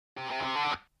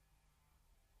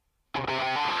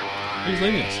Who's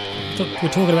leading us? We're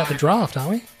talking about the draft,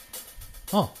 aren't we?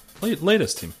 Oh, lead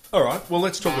us, Tim. All right, well,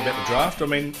 let's talk about the draft. I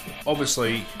mean,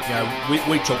 obviously,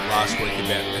 we talked last week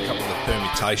about a couple of the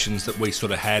permutations that we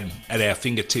sort of had at our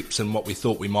fingertips and what we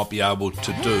thought we might be able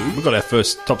to do. We got our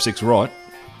first top six right.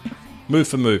 Move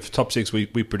for move, top six we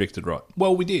predicted right.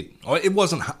 Well, we did. It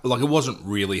wasn't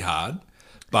really hard,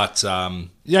 but the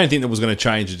only thing that was going to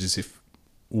change is if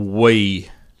we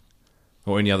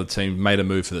or any other team made a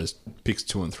move for those picks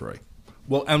 2 and 3.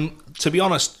 Well, to be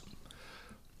honest,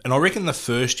 and I reckon the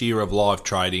first year of live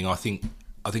trading, I think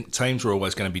teams were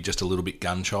always going to be just a little bit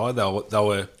gun shy. They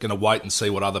were going to wait and see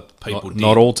what other people did.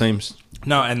 Not all teams.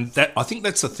 No, and I think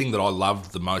that's the thing that I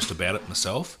loved the most about it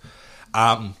myself.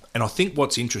 And I think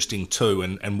what's interesting too,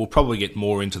 and we'll probably get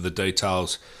more into the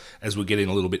details as we get in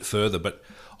a little bit further, but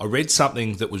I read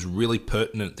something that was really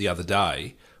pertinent the other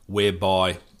day,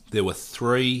 whereby there were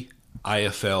 3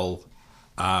 AFL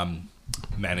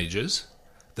managers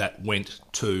that went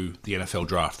to the NFL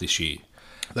draft this year.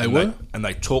 And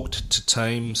they talked to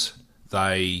teams.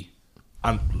 They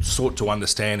sought to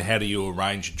understand, how do you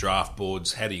arrange draft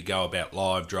boards? How do you go about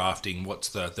live drafting? What's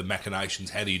the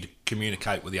machinations? How do you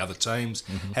communicate with the other teams?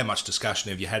 Mm-hmm. How much discussion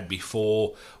have you had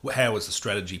before? How has the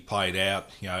strategy played out?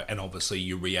 And obviously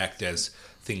you react as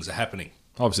things are happening.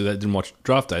 Obviously, they didn't watch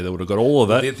draft day. They would have got all of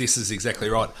that. This is exactly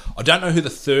right. I don't know who the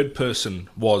third person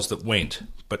was that went,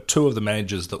 but 2 of the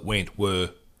managers that went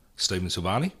were Stephen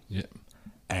Silvani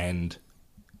and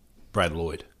Brad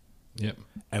Lloyd. Yep.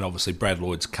 And obviously Brad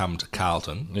Lloyd's come to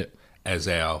Carlton as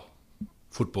our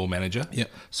football manager.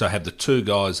 Yep. So have the 2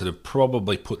 guys that have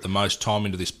probably put the most time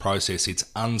into this process. It's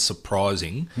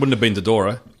unsurprising. Wouldn't have been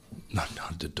Dodoro. No,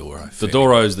 not Dodoro.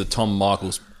 Dodoro's the Tom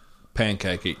Michaels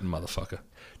pancake-eating motherfucker.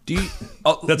 Do you?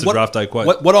 That's a draft day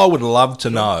quote. What I would love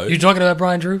to know... You're talking about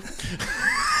Brian Drew?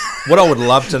 What I would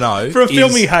love to know for a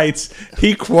film he hates,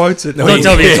 he quotes it. Don't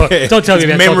tell me. Don't tell me.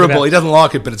 It's memorable. He doesn't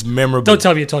like it, but it's memorable. Don't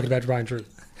tell me you're talking about Brian Drew.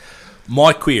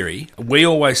 My query: we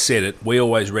always said it. We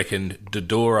always reckoned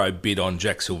Dodoro bid on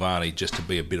Jack Silvani just to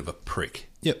be a bit of a prick.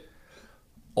 Yep.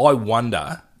 I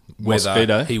wonder whether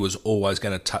Mosquito. he was always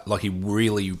going to he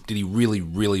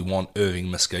really want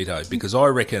Irving Mosquito, because I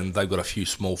reckon they've got a few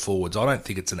small forwards. I don't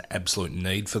think it's an absolute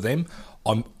need for them.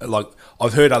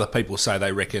 I've heard other people say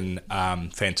they reckon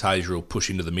Fantasia will push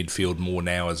into the midfield more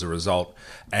now as a result,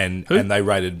 and they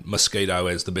rated Mosquito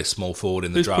as the best small forward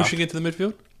in the draft. Who's pushing into the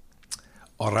midfield?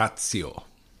 Orazio.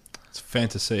 It's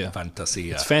Fantasia.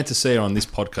 It's Fantasia on this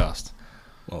podcast.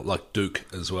 Well, like Duke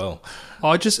as well.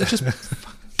 It's just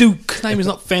Duke. His name is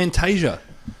not Fantasia.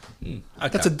 Okay.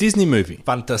 That's a Disney movie.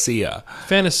 Fantasia.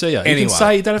 Anyway.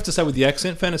 You don't have to say with the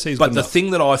accent. Fantasia is good enough.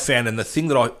 Thing that I found, and the thing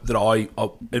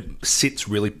that it sits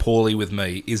really poorly with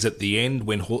me, is at the end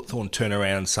when Hawthorn turn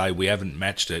around and say we haven't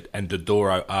matched it, and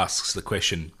Dodoro asks the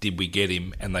question, did we get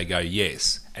him? And they go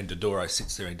yes, and Dodoro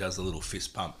sits there and does a little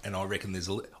fist pump, and I reckon it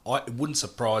wouldn't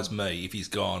surprise me if he's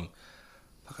gone,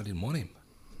 fuck, I didn't want him.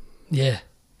 Yeah.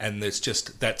 And there's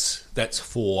just that's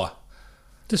for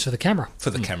just for the camera. For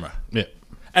the camera. Yeah.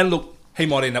 And look, he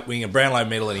might end up winning a Brownlow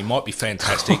medal, and he might be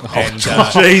fantastic.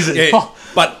 Jesus! Yeah,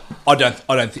 but I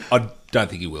don't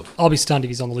think he will. I'll be stunned if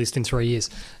he's on the list in 3 years.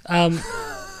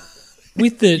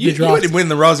 With the you draft, let him win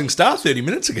the Rising Star 30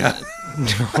 minutes ago.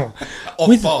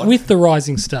 with the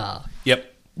Rising Star.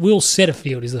 Yep. Will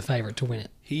Setterfield is the favourite to win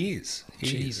it. He is.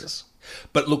 Jesus.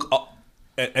 But look,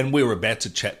 and we were about to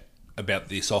chat about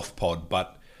this off pod,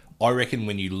 but I reckon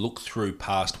when you look through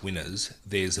past winners,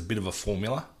 there's a bit of a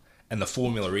formula. And the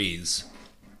formula is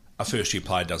a first-year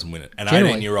player doesn't win it. An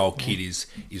 18-year-old kid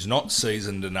is not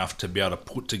seasoned enough to be able to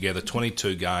put together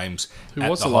 22 games. Who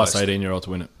was the last 18-year-old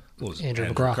to win it? It was Andrew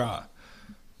McGrath.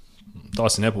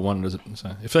 Dyson Apple won, does it?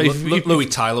 So Louis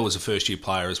Taylor was a first-year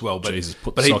player as well, but, Jesus,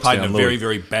 but he played in a very,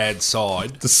 very bad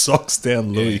side. The socks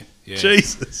down, Louis. Yeah.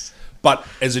 Jesus. But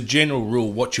as a general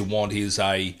rule, what you want is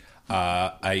a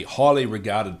highly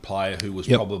regarded player who was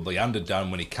probably underdone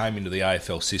when he came into the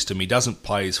AFL system. He doesn't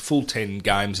play his full 10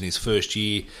 games in his first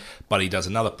year, but he does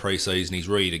another pre-season, he's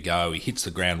ready to go, he hits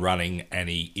the ground running, and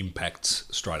he impacts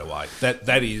straight away.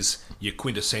 That is your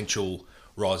quintessential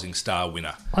Rising Star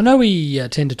winner. I know we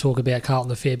tend to talk about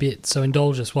Carlton a fair bit, so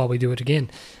indulge us while we do it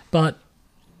again. But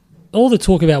all the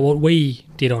talk about what we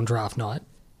did on draft night,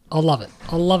 I love it.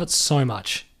 I love it so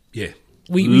much. Yeah.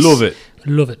 We love it.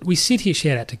 Love it. We sit here,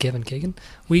 shout out to Kevin Keegan.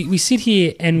 We sit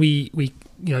here and we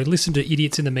listen to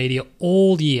idiots in the media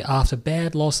all year after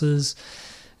bad losses,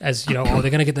 as they're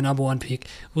going to get the number 1 pick.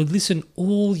 We'll listen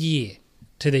all year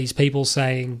to these people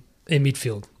saying their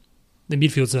midfield. The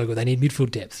midfield's no good. They need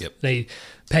midfield depth. Yep.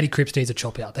 Paddy Cripps needs a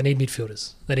chop out. They need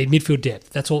midfielders. They need midfield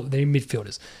depth. That's all. They need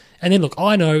midfielders. And then, look,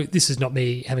 I know this is not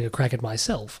me having a crack at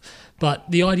myself, but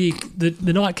the idea,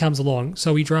 the night comes along,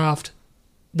 so we draft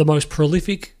the most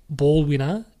prolific ball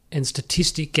winner and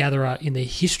statistic gatherer in the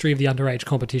history of the underage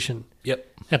competition. Yep.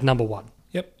 At number 1.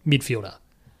 Yep. Midfielder.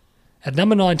 At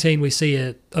number 19, we see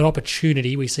an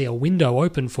opportunity, we see a window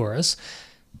open for us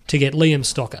to get Liam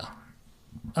Stocker,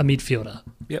 a midfielder.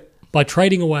 Yep. By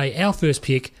trading away our first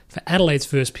pick for Adelaide's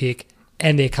first pick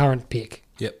and their current pick.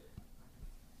 Yep.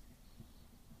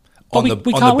 But On the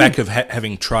can't back win. of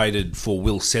having traded for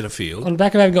Will Setterfield. On the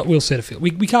back of having got Will Setterfield.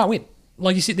 We can't win.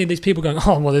 Like you sit there, these people going,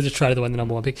 oh, well, they just traded away the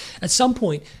number 1 pick. At some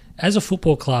point, as a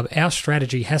football club, our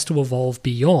strategy has to evolve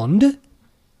beyond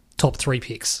top 3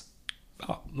 picks.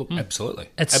 Oh, look, absolutely.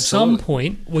 At some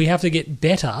point, we have to get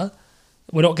better.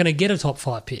 We're not going to get a top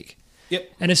 5 pick.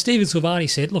 Yep. And as Stephen Silvani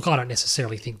said, look, I don't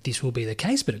necessarily think this will be the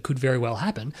case, but it could very well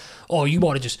happen. Oh, you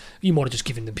might have just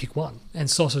given them pick 1. And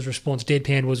Sauce's response,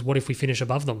 deadpan, was, what if we finish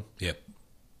above them? Yep.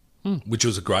 Which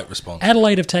was a great response.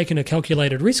 Adelaide have taken a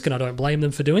calculated risk, and I don't blame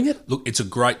them for doing it. Look, it's a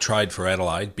great trade for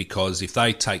Adelaide because if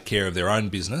they take care of their own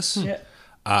business,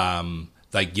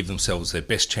 they give themselves their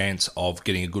best chance of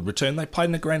getting a good return. They played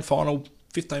in a grand final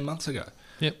 15 months ago.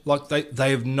 Yep. Like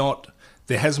they have not.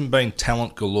 There hasn't been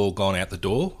talent galore gone out the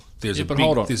door. There's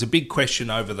a big question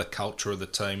over the culture of the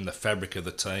team, the fabric of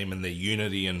the team, and their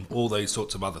unity, and all these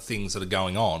sorts of other things that are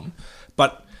going on.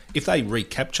 But if they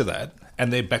recapture that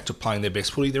and they're back to playing their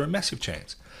best footy, they're a massive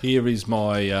chance. Here is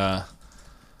my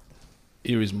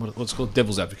what's called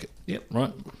devil's advocate. Yep.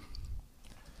 Right.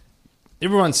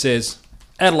 Everyone says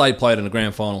Adelaide played in a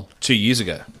grand final 2 years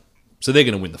ago, so they're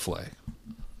going to win the flag.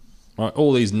 Right.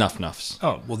 All these nuffs.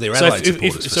 Oh well, they're Adelaide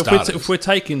supporters for starters.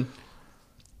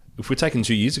 If we're taking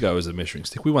 2 years ago as a measuring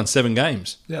stick, we won 7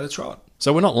 games. Yeah, that's right.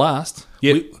 So we're not last.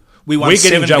 Yet we won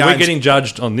 7 games. We're getting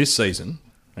judged on this season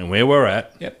and where we're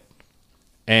at. Yep.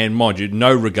 And mind you,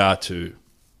 no regard to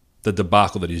the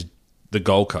debacle that is the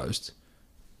Gold Coast,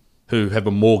 who have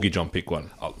a mortgage on pick 1.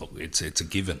 Oh, look, it's a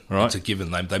given. Right? It's a given.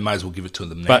 They may as well give it to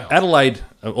them now. But Adelaide,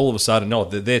 all of a sudden, no,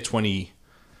 they're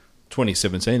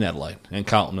 2017 Adelaide, and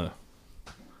Carlton are.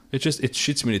 It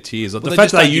shits me to tears. Like, Well, the they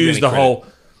fact just don't they give use any the credit. whole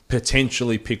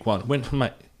potentially pick 1.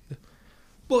 Mate,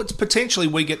 Well, it's potentially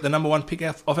we get the number 1 pick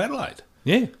out of Adelaide.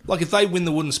 yeah. Like if they win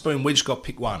the wooden spoon, we just got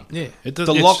pick 1. Yeah,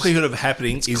 The likelihood of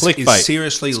happening is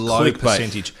seriously low clickbait.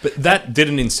 percentage. But that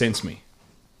didn't incense me.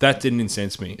 That didn't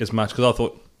incense me as much because I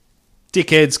thought,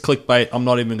 dickheads, clickbait, I'm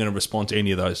not even going to respond to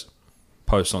any of those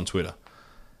posts on Twitter.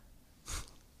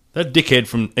 That dickhead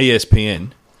from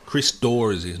ESPN... Chris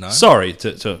Dorr is his name. Sorry,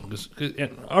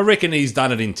 I reckon he's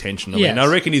done it intentionally. Yes. And I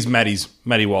reckon he's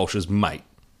Matty Walsh's mate.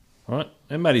 All right?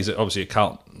 And Matty's obviously a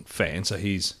Carlton fan, so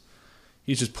he's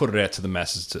just put it out to the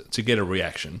masses to get a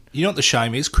reaction. You know what the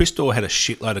shame is? Chris Dorr had a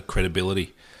shitload of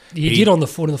credibility. He did on the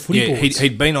footy boards.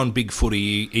 He'd been on Big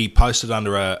Footy. He posted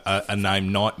under a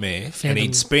name Nightmare, and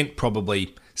he'd spent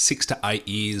probably 6 to 8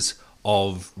 years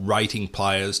of rating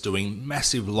players, doing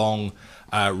massive long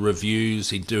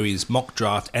reviews. He'd do his mock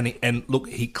draft, and look,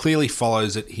 he clearly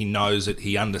follows it. He knows it.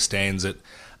 He understands it,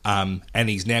 and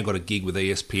he's now got a gig with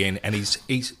ESPN, and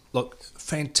he's look,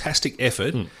 fantastic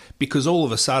effort. Because all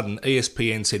of a sudden,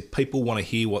 ESPN said people want to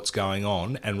hear what's going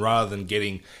on, and rather than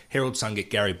getting Herald Sun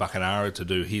get Gary Buckenara to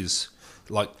do his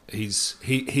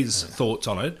thoughts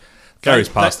on it, Gary's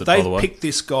passed it, by the way. They picked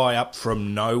this guy up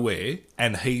from nowhere,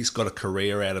 and he's got a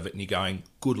career out of it, and you're going,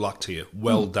 good luck to you,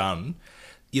 well done.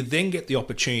 You then get the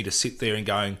opportunity to sit there and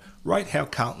going, rate how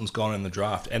Carlton's gone in the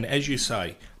draft, and as you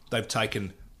say, they've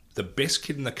taken the best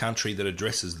kid in the country that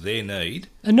addresses their need.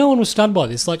 And no one was stunned by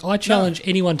this. Like, I challenge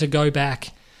anyone to go back...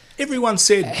 Everyone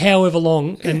said... however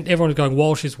long, and everyone was going,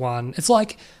 Walsh is 1. It's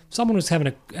like someone was having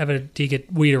a dig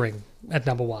at Wiedering at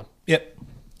number 1. Yep.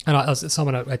 And I was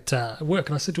someone at work,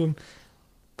 and I said to him,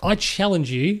 I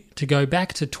challenge you to go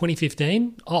back to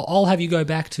 2015. I'll have you go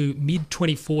back to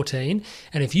mid-2014,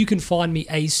 and if you can find me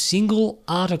a single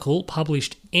article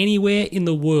published anywhere in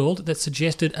the world that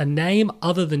suggested a name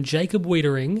other than Jacob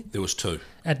Wiedering... There was 2.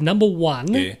 At number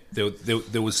 1... Yeah,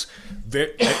 there was...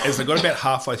 as they got about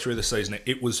halfway through the season,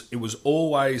 it was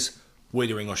always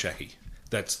Wiedering or Shaki.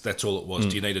 That's all it was.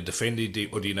 Do you need a defender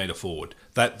or do you need a forward?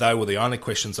 They were the only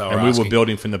questions they were asking. And we were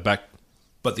building from the back.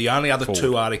 But the only other forward.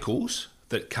 2 articles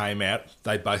that came out,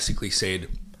 they basically said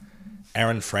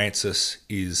Aaron Francis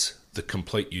is the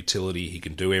complete utility. He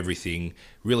can do everything.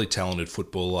 Really talented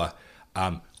footballer.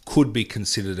 Could be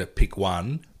considered a pick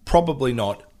 1. Probably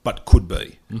not, but could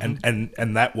be. And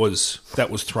that was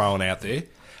thrown out there.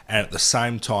 And at the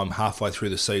same time, halfway through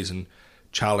the season,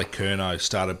 Charlie Curnow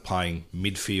started playing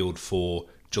midfield for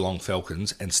Geelong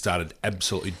Falcons and started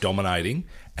absolutely dominating,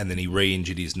 and then he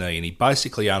re-injured his knee, and he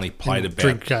basically only played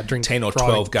about 10 or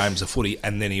 12 games of footy,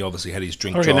 and then he obviously had his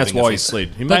drink driving. That's why he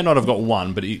slid. He may not have got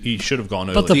one, but he should have gone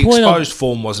early. But the exposed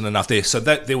form wasn't enough there. So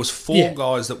there was four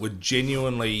guys that were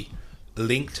genuinely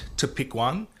linked to pick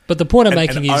one. But the point I'm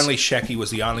making is... only Shaki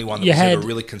was the only one that was ever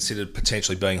really considered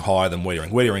potentially being higher than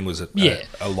Wiedering. Wiedering was a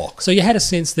lock. So you had a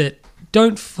sense that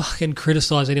don't fucking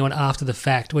criticise anyone after the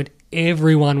fact when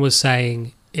everyone was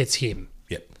saying it's him.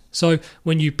 Yep. So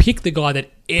when you pick the guy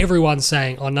that everyone's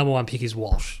saying, number one pick is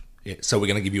Walsh. Yeah, so we're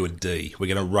going to give you a D.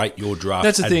 We're going to rate your draft.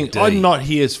 That's the thing. D. I'm not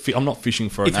fishing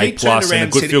for an A+ and a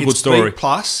good feel-good B+, story.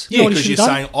 because you're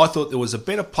saying I thought there was a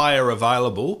better player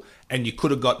available, and you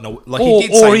could have gotten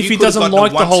if he doesn't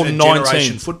like the whole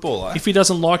 19 footballer. If he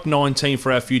doesn't like 19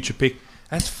 for our future pick,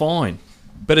 that's fine.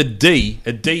 But a D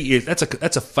is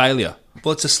that's a failure.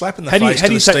 Well, it's a slap in the face. How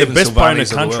do you take the best player in the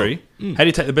country? How do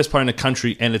you take the best player in the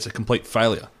country and it's a complete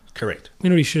failure? Correct. You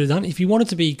know what he should have done? If you wanted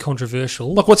to be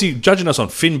controversial... Like, what's he judging us on?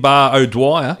 Finbar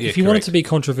O'Dwyer? If you wanted to be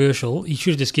controversial, he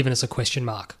should have just given us a question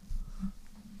mark.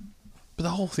 But the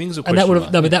whole thing's a question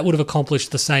mark. No, but that would have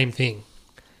accomplished the same thing.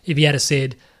 If he had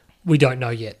said, we don't know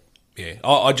yet. Yeah,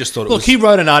 I just thought it was... Look, he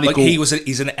wrote an article...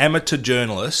 he's an amateur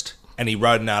journalist, and he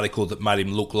wrote an article that made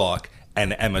him look like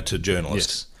an amateur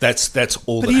journalist. Yes. That's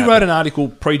all. But he wrote an article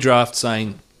pre-draft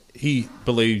saying he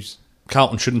believes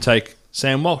Carlton shouldn't take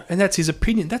Sam Walsh, and that's his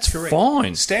opinion. That's correct.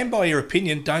 Fine. Stand by your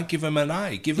opinion. Don't give him an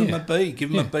A. Give him a B.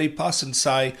 Give him a B+, and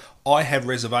say, I have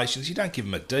reservations. You don't give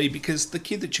him a D because the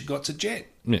kid that you got's a jet.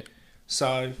 Yeah.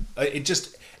 So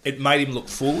it made him look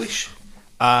foolish.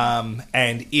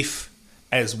 And if,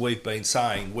 as we've been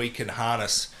saying, we can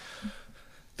harness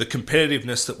the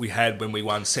competitiveness that we had when we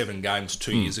won 7 games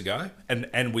 2 years ago,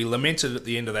 and we lamented at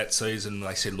the end of that season,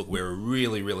 they said, look, we're a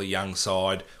really, really young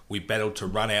side. We battled to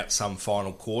run out some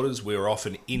final quarters. We were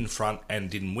often in front and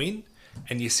didn't win.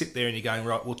 And you sit there and you're going,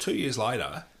 right, well, 2 years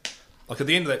later, like at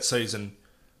the end of that season,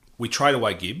 we trade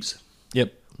away Gibbs.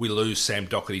 Yep. We lose Sam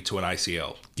Doherty to an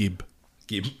ACL.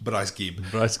 Bryce Gibb.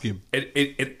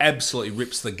 It absolutely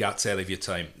rips the guts out of your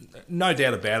team. No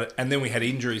doubt about it. And then we had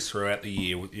injuries throughout the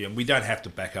year. We don't have to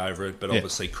back over it, but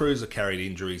obviously Cruiser carried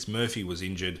injuries. Murphy was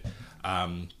injured.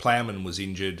 Plowman was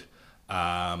injured.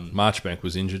 Marchbank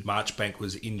was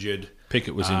injured.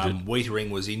 Pickett was injured. Wiedering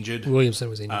was injured. Williamson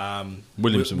was injured.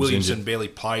 Williamson barely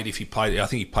played. If he played, I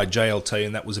think he played JLT,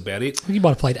 and that was about it. He might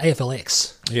have played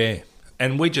AFLX. Yeah.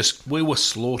 And we were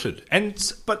slaughtered.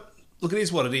 But look, it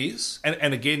is what it is.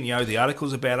 And again, the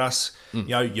articles about us,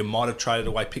 you might have traded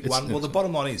away pick one. Well, the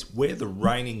bottom line is we're the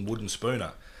reigning wooden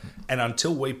spooner. And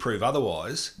until we prove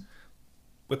otherwise,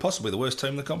 we're possibly the worst team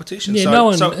in the competition. Yeah,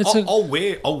 I'll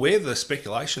wear the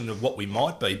speculation of what we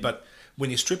might be, but when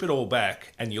you strip it all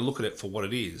back and you look at it for what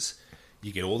it is,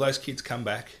 you get all those kids come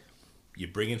back, you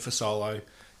bring in Fasolo,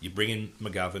 you bring in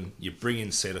McGovern, you bring in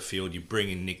Setterfield, you bring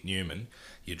in Nick Newman,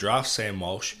 you draft Sam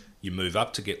Walsh, you move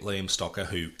up to get Liam Stocker,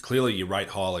 who clearly you rate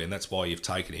highly, and that's why you've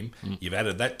taken him. You've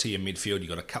added that to your midfield. You've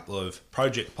got a couple of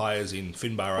project players in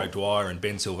Finbar O'Dwyer and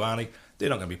Ben Silvani. They're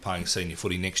not going to be playing senior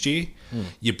footy next year.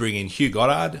 You bring in Hugh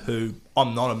Goddard, who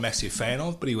I'm not a massive fan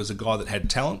of, but he was a guy that had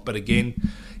talent. But again,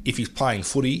 if he's playing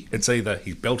footy, it's either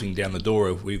he's belting down the door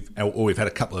or we've had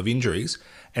a couple of injuries.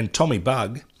 And Tommy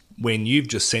Bugg, when you've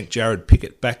just sent Jared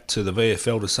Pickett back to the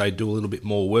VFL to say do a little bit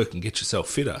more work and get yourself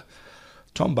fitter,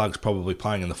 Tom Bugg's probably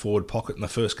playing in the forward pocket in the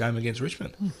first game against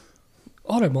Richmond.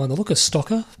 I don't mind the look of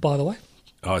Stocker, by the way.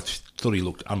 I thought he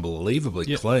looked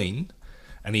unbelievably clean,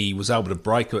 and he was able to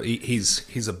break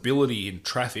his ability in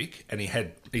traffic, and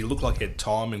he looked like he had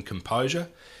time and composure.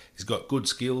 He's got good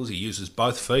skills. He uses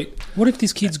both feet. What if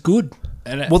this kid's good?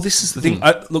 Well, this is the thing.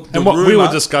 We were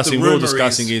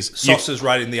discussing is Sauce is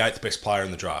rated the 8th best player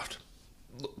in the draft.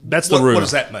 That's the rumour. What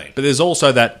does that mean? But there's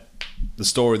also the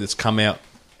story that's come out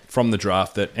from the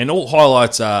draft and all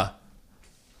highlights are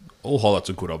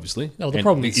good, obviously. No, the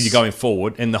problem is you're going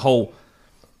forward, and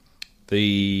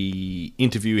the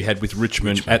interview he had with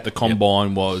Richmond at the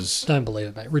Combine was... Don't believe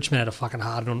it, mate. Richmond had a fucking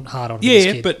hard on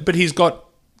this kid. but he's got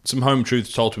some home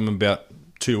truths told to him about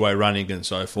two-way running and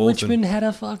so forth. What's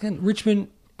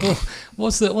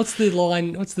the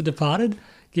line? What's the departed?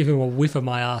 Give him a whiff of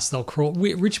my ass, they'll crawl.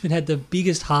 Richmond had the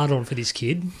biggest hard on for this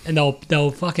kid, and they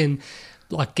were fucking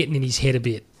like getting in his head a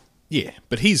bit. Yeah,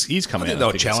 but he's coming out. They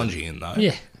were challenging him though.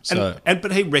 Yeah,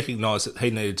 but he recognised that he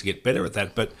needed to get better at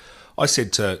that. But I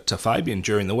said to Fabian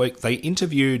during the week, they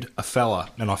interviewed a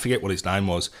fella, and I forget what his name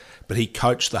was, but he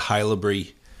coached the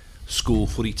Haileybury school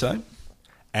footy team,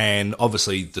 And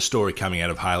obviously the story coming out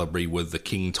of Haileybury with the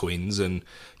King twins and...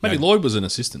 Matty Lloyd was an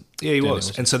assistant. Yeah, he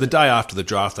was. And so the day after the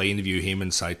draft, they interview him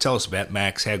and say, tell us about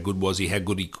Max, how good was he, how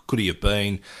good could he have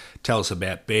been? Tell us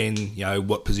about Ben,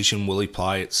 what position will he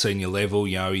play at senior level?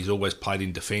 He's always played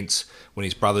in defence when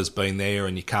his brother's been there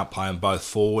and you can't play them both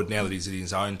forward. Now that he's in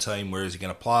his own team, where is he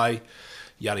going to play?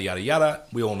 Yada, yada, yada.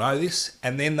 We all know this.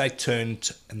 And then they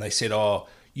turned and they said,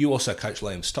 you also coached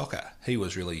Liam Stocker. He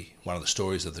was really one of the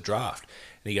stories of the draft.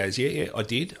 And he goes, yeah, I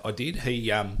did.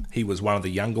 He was one of the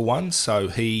younger ones, so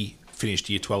he finished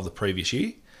year 12 the previous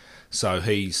year. So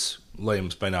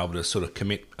Liam's been able to sort of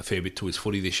commit a fair bit to his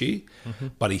footy this year. Mm-hmm.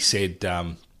 But he said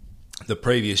the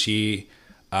previous year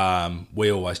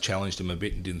we always challenged him a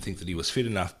bit and didn't think that he was fit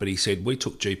enough. But he said we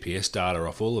took GPS data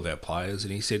off all of our players,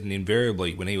 and he said, and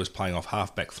invariably when he was playing off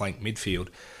half-back flank midfield,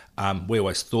 we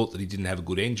always thought that he didn't have a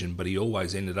good engine, but he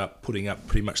always ended up putting up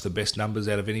pretty much the best numbers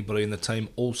out of anybody in the team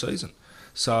all season.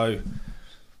 So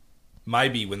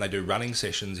maybe when they do running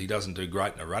sessions, he doesn't do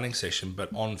great in a running session, but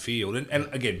on field, and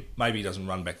again, maybe he doesn't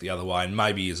run back the other way, and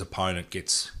maybe his opponent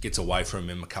gets away from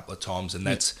him a couple of times, and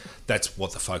that's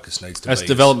what the focus needs to be. That's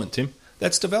development, Tim.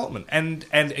 That's development. And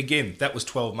again, that was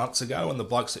 12 months ago, and the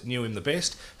blokes that knew him the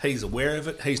best, he's aware of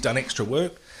it. He's done extra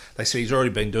work. They said he's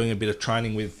already been doing a bit of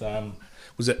training with,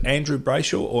 was it Andrew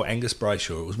Brayshaw or Angus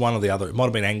Brayshaw? It was one or the other. It might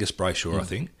have been Angus Brayshaw, I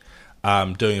think.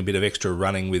 Doing a bit of extra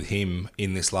running with him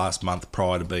in this last month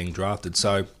prior to being drafted.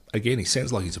 So, again, he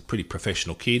sounds like he's a pretty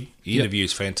professional kid. He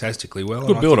interviews fantastically well.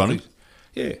 Good build on him.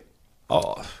 Yeah.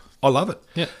 Oh, I love it.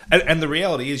 Yeah. And the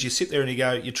reality is you sit there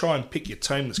and you try and pick your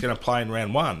team that's going to play in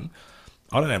round one.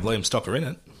 I don't have Liam Stocker in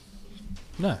it.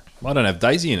 No, I don't have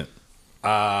Daisy in it.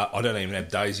 I don't even have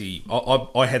Daisy.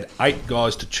 I had 8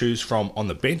 guys to choose from on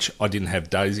the bench. I didn't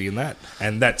have Daisy in that,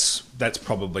 and that's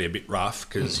probably a bit rough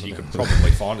because you could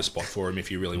probably find a spot for him if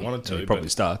you really wanted to. He probably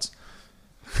starts.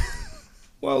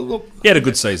 Well, look, he had a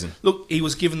good season. Look, he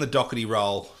was given the Doherty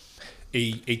role.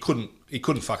 He couldn't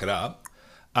fuck it up.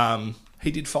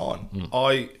 He did fine.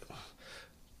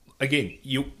 Again,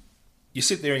 you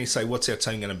sit there and you say, what's our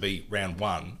team going to be round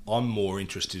one? I'm more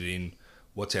interested in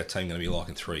what's our team going to be like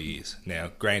in 3 years.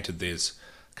 Now, granted, there's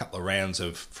a couple of rounds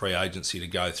of free agency to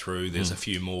go through. There's a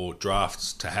few more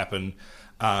drafts to happen.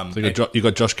 So you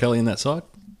got Josh Kelly in that side?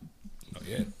 Not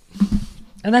yet.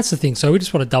 And that's the thing. So we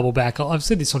just want to double back. I've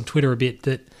said this on Twitter a bit,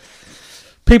 that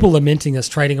people lamenting us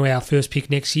trading away our first pick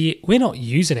next year. We're not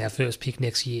using our first pick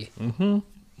next year. Mm-hmm.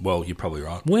 Well, you're probably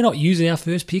right. We're not using our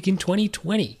first pick in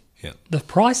 2020. Yeah. The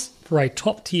price for a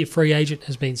top-tier free agent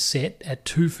has been set at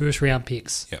 2 first-round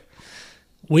picks. Yep.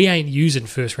 We ain't using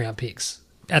first-round picks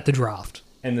at the draft.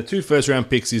 And the 2 first-round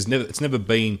picks it's never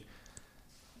been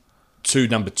 2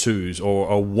 number 2s or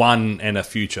a 1 and a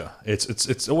future.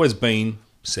 It's always been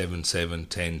 7,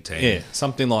 10, 10. Yeah,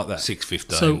 something like that. 6,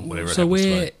 15, so, whatever it so happens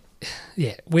to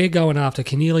be. we're going after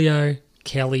Cornelio,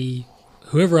 Kelly,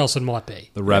 whoever else it might be.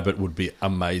 The rabbit would be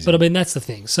amazing. But I mean, that's the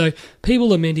thing. So people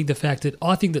lamenting the fact that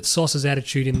I think that Sauce's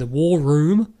attitude in the war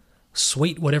room,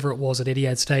 suite, whatever it was at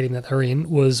Etihad Stadium that they're in,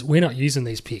 was we're not using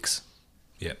these picks.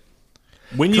 Yeah.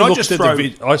 When you looked at the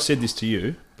video, I said this to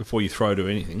you before you throw to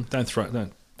anything. Don't throw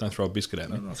a biscuit at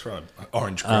me. I'll throw an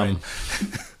orange green.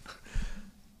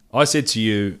 I said to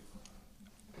you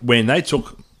when they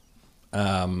took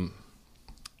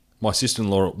my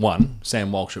sister-in-law at 1,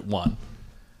 Sam Walsh at 1.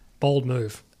 Bold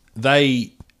move.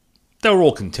 They were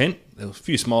all content. There was a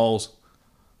few smiles.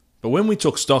 But when we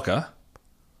took Stocker,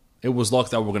 it was like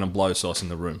they were going to blow Sauce in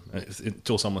the room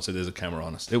until someone said there's a camera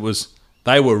on us.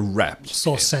 They were wrapped.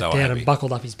 Sauce sat down and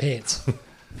buckled up his pants.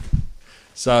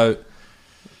 So,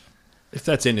 if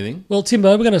that's anything. Well,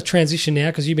 Timbo, we're going to transition now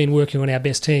because you've been working on our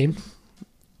best team.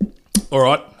 All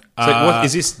right. So what,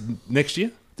 is this next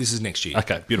year? This is next year.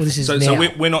 Okay, beautiful. Well,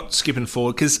 so we're not skipping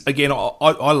forward because, again,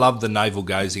 I love the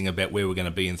navel-gazing about where we're going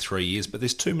to be in 3 years, but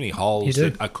there's too many holes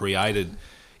that are created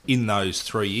in those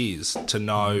 3 years to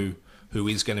know who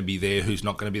is going to be there, who's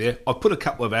not going to be there. I put a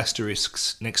couple of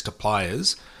asterisks next to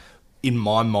players in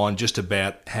my mind just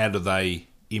about how do they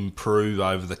improve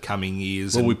over the coming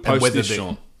years. Well, we post this,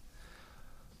 Sean.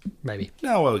 Maybe.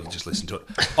 No, well, we can just listen to it.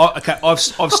 Okay, I've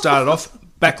started off.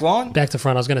 Back line? Back to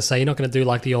front. I was going to say, you're not going to do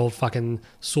like the old fucking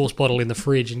sauce bottle in the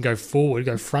fridge and go forward,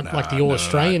 go front like the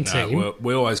All-Australian team.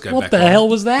 We always go what back the line. hell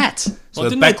was that? So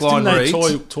the back line reads...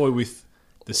 Didn't they toy with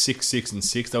the 6, 6 and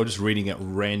 6? They were just reading out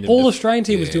random... All-Australian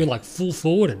team was doing like full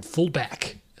forward and full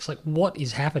back. It's like, what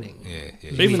is happening?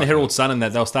 Yeah. Even the Herald Sun and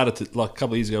that, they started to, like a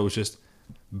couple of years ago, was just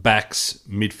backs,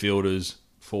 midfielders,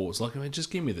 forwards. Like, I mean,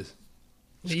 just give me this.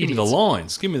 Just give me the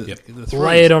lines. Give me the threes.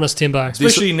 Lay it on us, Timbo.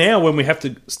 Especially now when we have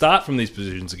to start from these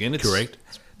positions again. Correct.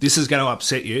 This is going to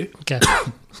upset you. Okay.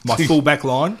 My fullback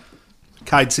line,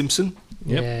 Cade Simpson,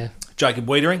 Yep. Yeah. Jacob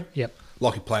Wiedering, Yep.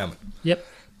 Lockie Plowman. Yep.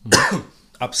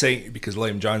 Upsetting you because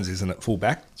Liam Jones isn't at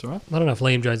fullback. That's all right. I don't know if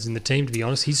Liam Jones is in the team, to be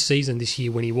honest. His season this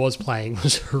year when he was playing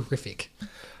was horrific.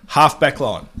 Half-back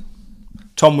line,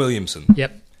 Tom Williamson,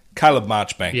 Yep. Caleb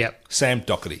Marchbank, Yep. Sam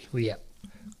Doherty. Yep.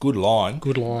 Good line.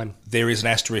 Good line. There is an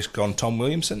asterisk on Tom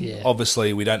Williamson. Yeah.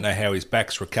 Obviously, we don't know how his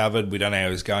back's recovered. We don't know how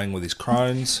he's going with his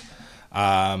Crohn's.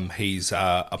 He's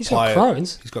a He's player. got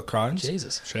Crohn's? He's got Crohn's.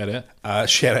 Jesus. Shout out.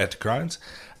 Shout out to Crohn's.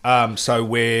 So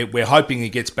we're hoping he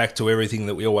gets back to everything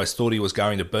that we always thought he was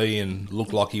going to be and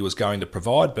looked like he was going to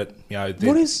provide. But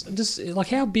What is just like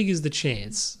how big is the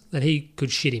chance that he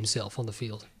could shit himself on the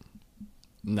field?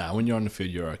 No, when you're on the field,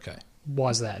 you're okay.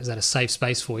 Why is that? Is that a safe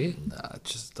space for you? Nah, it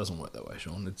just doesn't work that way,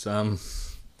 Sean. It's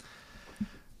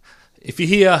if you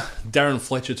hear Darren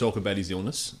Fletcher talk about his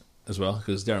illness as well,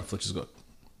 because Darren Fletcher's got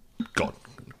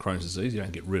Crohn's disease, you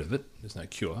don't get rid of it. There's no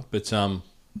cure, but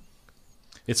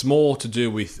it's more to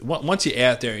do with once you're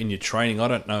out there in your training. I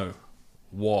don't know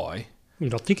why.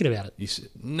 You're not thinking about it.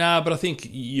 But I think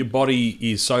your body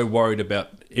is so worried about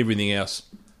everything else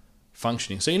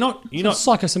functioning. So you're not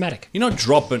Psychosomatic. You're not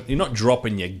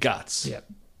dropping your guts. Yeah.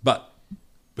 But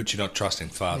you're not trusting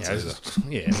farts either.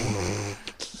 Yeah.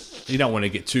 You don't want to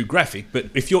get too graphic, but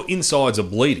if your insides are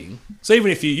bleeding, so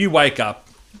even if you wake up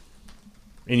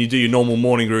and you do your normal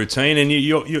morning routine and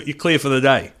you're clear for the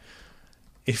day,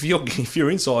 if your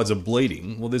insides are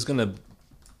bleeding, well, there's going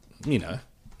to,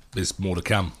 There's more to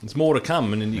come. There's more to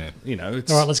come, and then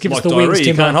it's All right, let's give us like the diarrhea, wings, you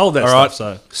Timbo. can't hold that All stuff.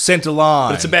 right, So, centre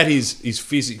line. but it's about his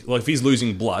physical. Like if he's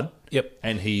losing blood, Yep.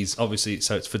 and he's obviously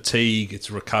so it's fatigue, it's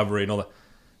recovery, and all that.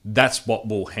 That's what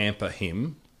will hamper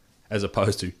him, as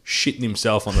opposed to shitting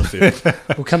himself on the field.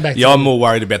 We'll come back. Yeah, to I'm more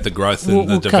worried about the growth and We'll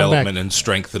the come development back. and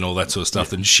strength and all that sort of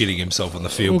stuff than shitting himself on the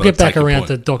field. We'll but get I back take your around point.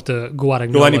 to Dr.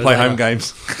 Guadagnolo. You'll only play home later.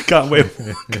 games. Can't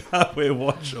wear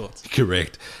white shorts.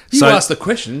 Correct. You So, asked the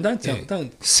question. Don't.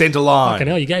 centre Fucking line.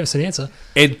 hell, you gave us an answer.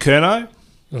 Ed Kerno,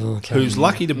 Okay. who's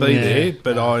lucky to be Yeah. there,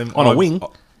 but I'm... On a wing?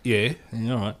 Yeah.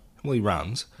 Yeah, all right. Well, he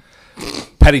runs.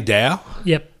 Paddy Dow,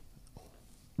 Yep.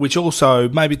 which also,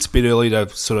 maybe it's a bit early to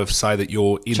sort of say that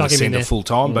you're in Chuck the him in centre there. full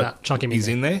time, Nah, but chuck him in he's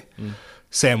there. in there.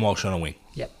 Sam Walsh on a wing.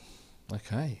 Yep.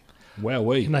 Okay.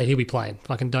 Wowee. Mate, he'll be playing.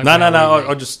 Fucking don't. No. worry,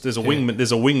 I just there's a wingman.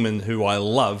 There's a wingman who I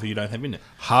love who you don't have in it.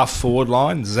 Half forward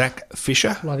line, Zach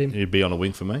Fisher. Love him. He'd be on a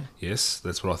wing for me. Yes,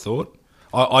 that's what I thought.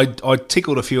 I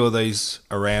tickled a few of these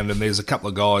around, and there's a couple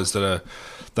of guys that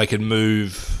they can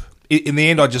move. In the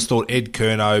end, I just thought Ed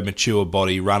Kerno, mature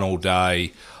body, run all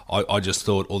day. I just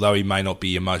thought, although he may not be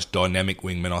your most dynamic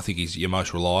wingman, I think he's your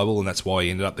most reliable, and that's why he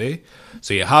ended up there.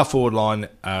 So yeah, half forward line,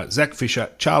 Zach Fisher,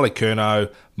 Charlie Kerno,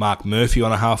 Mark Murphy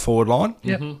on a half forward line.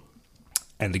 Yep.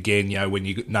 And again, when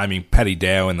you're naming Paddy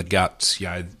Dow in the guts,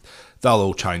 they'll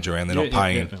all change around. They're not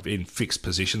playing in fixed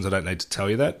positions. I don't need to tell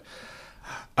you that.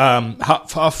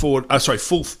 Half forward,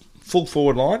 full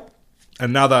forward line.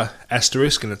 Another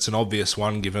asterisk, and it's an obvious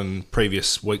one given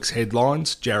previous week's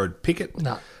headlines. Jared Pickett.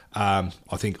 No. I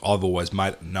think I've always made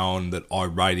it known that I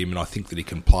rate him and I think that he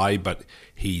can play, but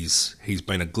he's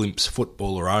been a glimpse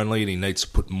footballer only, and he needs to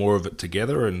put more of it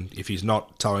together. And if he's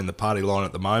not towing the party line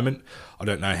at the moment, I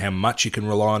don't know how much you can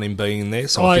rely on him being in there.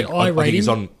 So I think he's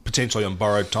potentially on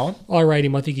borrowed time. I rate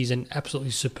him. I think he's an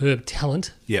absolutely superb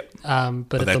talent. Yep.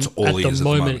 But that's at all he the is at the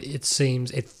moment,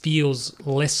 moment. it feels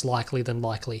less likely than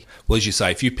likely. Well, as you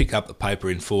say, if you pick up the paper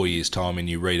in 4 years' time and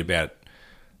you read about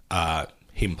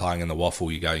him playing in the waffle,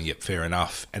 you're going, yep, fair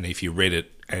enough. And if you read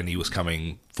it and he was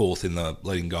coming fourth in the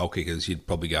leading goal kickers, you'd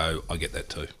probably go, I get that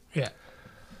too. Yeah.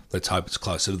 Let's hope it's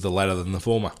closer to the latter than the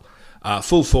former.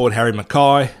 Full forward, Harry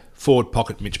Mackay. Forward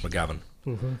pocket, Mitch McGovern.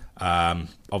 Mm-hmm.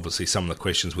 Obviously, some of the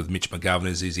questions with Mitch McGovern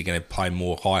is he going to play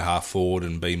more high half forward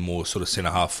and be more sort of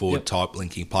centre half forward type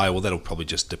linking player? Well, that'll probably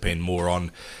just depend more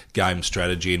on game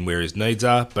strategy and where his needs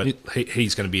are, but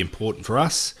he's going to be important for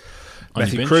us.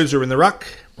 Matthew Cruiser in the ruck.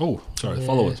 Oh, sorry,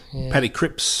 followers. Yeah. Paddy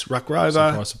Cripps, ruck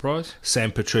rover. Surprise.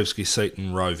 Sam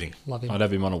Petrevski-Seaton, roving. Love him. I'd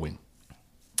have him on a wing.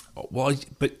 Well,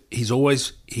 but he's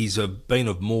been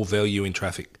of more value in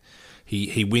traffic.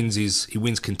 He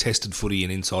wins contested footy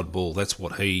and inside ball. That's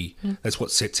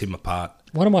what sets him apart.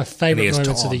 One of my favourite And he has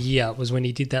moments of the time. year was when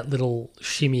he did that little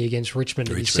shimmy against Richmond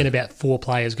and he sent about 4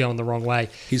 players going the wrong way.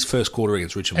 His first quarter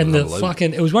against Richmond And was the unbelievable.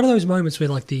 fucking, it was one of those moments where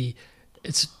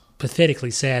it's pathetically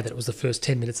sad that it was the first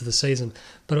 10 minutes of the season,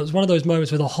 but it was one of those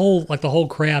moments where the whole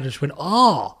crowd just went,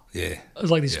 oh! Yeah. It was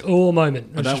like this moment.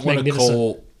 It I was don't just want to magnificent.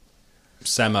 call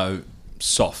Samo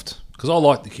soft because I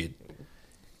like the kid.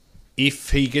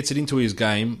 If he gets it into his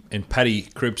game and Paddy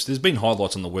Cripps, there's been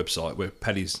highlights on the website where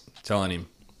Paddy's telling him,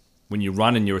 when you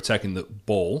run and you're attacking the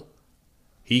ball,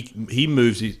 he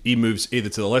moves either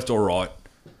to the left or right.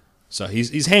 So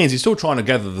his hands, he's still trying to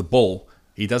gather the ball.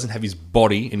 He doesn't have his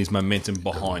body and his momentum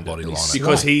behind body it. line.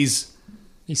 Because he's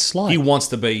slight. He wants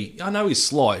to be... I know he's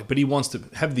slight, but he wants to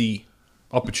have the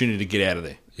opportunity to get out of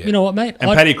there. Yeah. You know what, mate?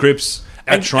 And Paddy Cripps,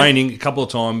 at training, a couple of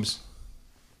times,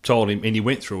 told him, and he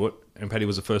went through it, and Paddy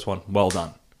was the first one. Well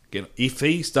done. If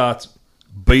he starts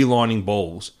beelining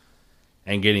balls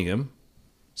and getting them,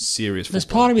 serious football. There's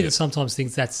part of me that sometimes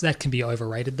thinks that can be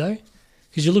overrated, though.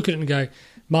 Because you look at it and go,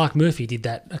 Mark Murphy did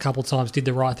that a couple of times, did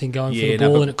the right thing going for the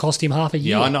ball, and it cost him half a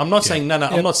year. Yeah, I'm not saying... No,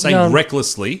 I'm not saying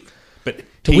recklessly, but...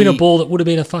 To win a ball that would have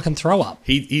been a fucking throw-up.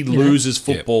 He loses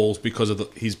footballs because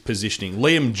of his positioning.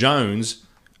 Liam Jones,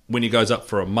 when he goes up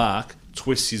for a mark,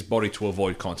 twists his body to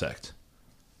avoid contact.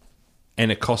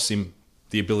 And it costs him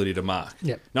the ability to mark.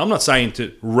 Yep. Now, I'm not saying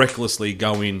to recklessly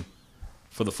go in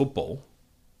for the football,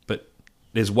 but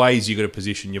there's ways you got to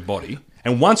position your body.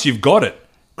 And once you've got it,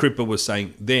 Cripper was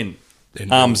saying, then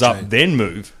arms up, then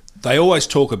move. They always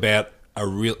talk about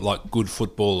good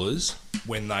footballers,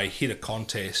 when they hit a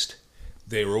contest,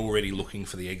 they're already looking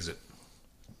for the exit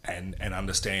and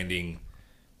understanding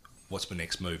what's the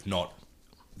next move, not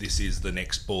this is the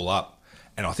next ball up.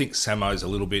 And I think Samo's a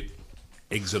little bit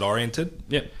exit-oriented.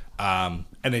 Yep. And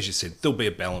as you said, there'll be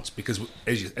a balance because,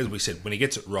 as we said, when he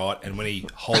gets it right and when he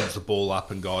holds the ball up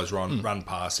and guys run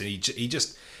past, and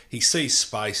he sees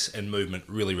space and movement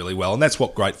really, really well. And that's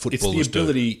what great footballers do. It's the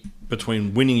ability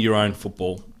between winning your own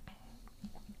football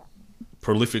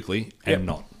prolifically and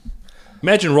not.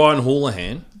 Imagine Ryan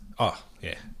Houlihan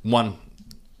won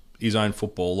his own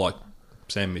football like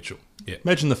Sam Mitchell. Yeah.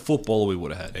 Imagine the footballer we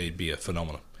would have had. He'd be a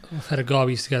phenomenon. I've had a guy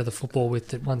we used to go to the football with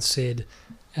that once said,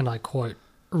 and I quote,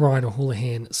 Ryan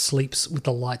Houlihan sleeps with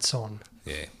the lights on.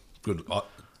 Yeah, good. One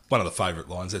of the favourite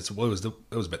lines. It was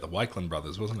about the Wakeland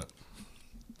brothers, wasn't it?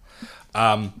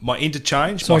 My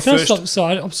interchange. So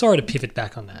I'm sorry to pivot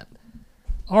back on that.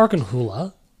 I reckon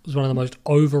Hula was one of the most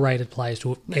overrated players to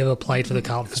have ever played for the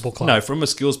Carlton Football Club. No, from a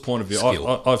skills point of view,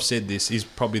 I've said this, he's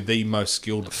probably the most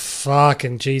skilled.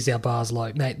 Fucking jeez, our bar's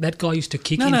low. Mate, that guy used to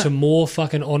kick into more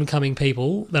fucking oncoming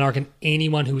people than I reckon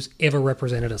anyone who's ever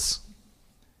represented us.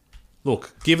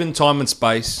 Look, given time and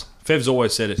space, Fev's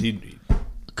always said it.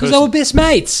 Because they were best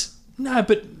mates. No,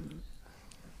 but...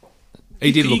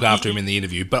 He did look after him in the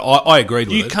interview, but I agreed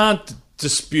with it. You can't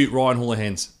dispute Ryan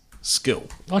Houlihan's skill.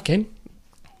 I can.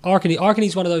 I reckon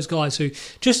he's one of those guys who,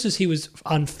 just as he was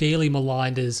unfairly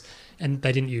maligned as, and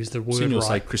they didn't use the word right.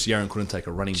 Say Chris Yaron couldn't take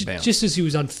a running bounce. Just as he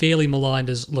was unfairly maligned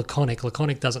as laconic.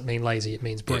 Laconic doesn't mean lazy, it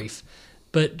means brief. Yeah.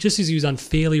 But just as he was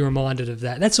unfairly reminded of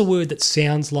that, that's a word that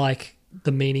sounds like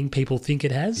the meaning people think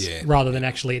it has, rather than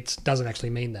actually, it doesn't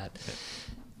actually mean that. Yeah.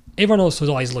 Everyone else was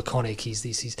always laconic, he's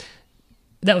this,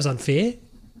 that was unfair.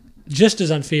 Just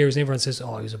as unfair as everyone says, he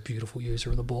was a beautiful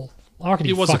user of the ball. I reckon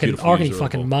he fucking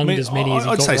munged as many as he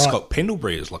got right. I'd say Scott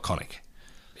Pendlebury is laconic.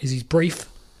 Is he brief?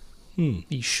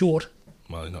 He's short.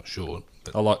 Well, he's not short.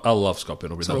 But I love Scott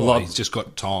Pendlebury. He's just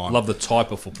got time. Love the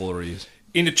type of footballer he is.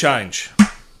 Interchange.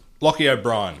 Lockie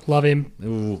O'Brien. Love him.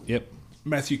 Ooh, yep.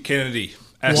 Matthew Kennedy.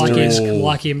 Asterisk.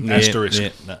 Like him.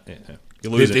 Asterisk.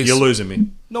 You're losing me.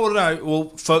 No. Well,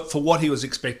 for what he was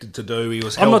expected to do, he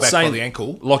was held back by the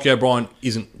ankle. Lockie O'Brien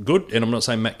isn't good, and I'm not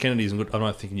saying Matt Kennedy isn't good. I'm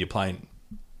not thinking you're playing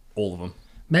all of them.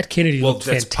 Matt Kennedy looked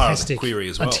fantastic part of the query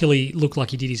as well. Until he looked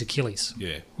like he did his Achilles,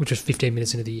 which was 15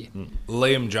 minutes into the year.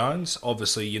 Liam Jones,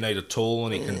 obviously you need a tool,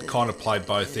 and he can kind of play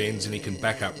both ends, and he can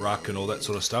back up ruck and all that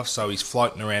sort of stuff, so he's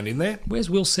floating around in there. Where's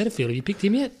Will Setterfield? Have you picked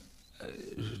him yet?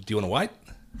 Do you want to wait?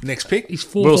 Next pick? He's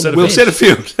fourth Will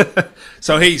Setterfield.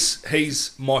 So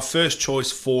he's my first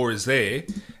choice 4 is there,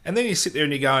 and then you sit there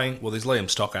and you're going, well, there's Liam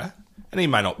Stocker, and he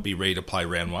may not be ready to play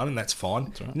round 1, and that's fine.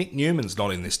 That's right. Nick Newman's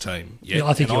not in this team yet. Yeah,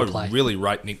 I think he'll play. I really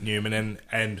rate Nick Newman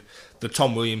and the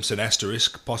Tom Williamson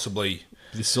asterisk, possibly.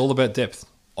 This is all about depth.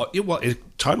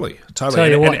 Totally.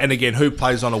 And again, who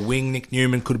plays on a wing? Nick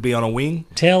Newman could be on a wing.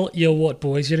 Tell you what,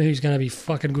 boys, you know who's going to be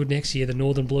fucking good next year? The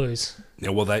Northern Blues. Yeah,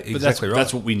 well, exactly right.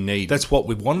 That's what we need. That's what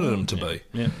we wanted them to be.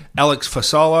 Yeah. Alex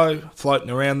Fasolo floating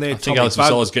around there. I think Alex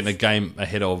Fasolo's getting a game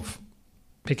ahead of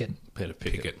Pickett.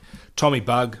 Tommy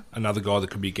Bugg, another guy that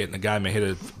could be getting a game ahead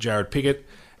of Jared Pickett.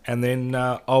 And then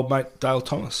old mate Dale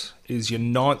Thomas is your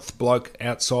 9th bloke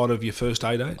outside of your first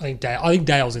 18. I think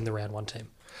Dale's in the round 1 team.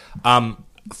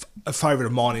 A favourite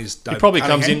of mine is David He probably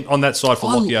Cunningham. comes in on that side for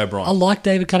Lockie O'Brien. I like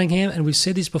David Cunningham, and we've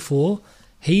said this before.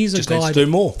 He's a guy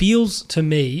that feels to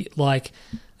me like,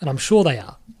 and I'm sure they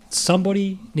are,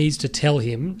 somebody needs to tell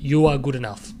him you are good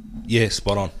enough. Yeah,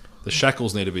 spot on. The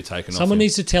shackles need to be taken off. Someone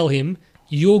needs to tell him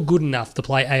you're good enough to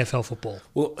play AFL football.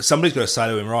 Well, somebody's got to say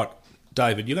to him, right,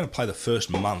 David, you're going to play the first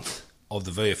month of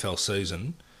the VFL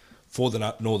season for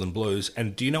the Northern Blues,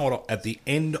 and do you know what? At the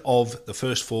end of the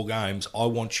first 4 games, I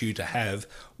want you to have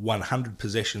 100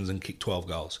 possessions and kick 12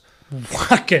 goals.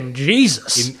 Fucking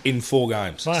Jesus! In 4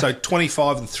 games, Fuck. So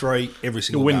 25 and 3 every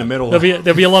single. You'll win game. the medal.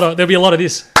 There'll be a lot of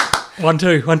this.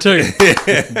 1-2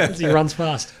 as he runs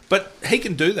past. But he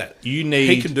can do that. You need.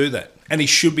 He can do that, and he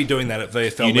should be doing that at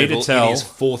VFL You need level to tell- in his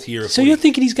 4th year of So footy. you're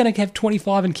thinking he's going to have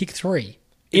 25 and kick 3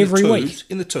 In every the week? twos,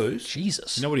 in the 2s.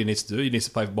 Jesus. You know what he needs to do? He needs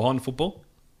to play behind football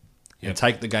Yep. and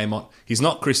take the game on. He's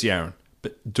not Chris Aaron,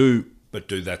 but do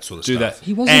that sort of do stuff. that.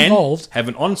 He was and involved. Have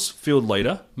an on-field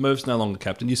leader. Murph's no longer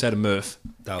captain. You say to Murph,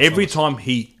 Dale's every not. time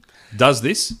he does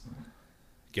this,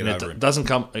 Get and over him. doesn't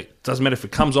come. It doesn't matter if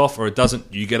it comes off or it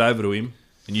doesn't. You get over to him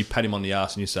and you pat him on the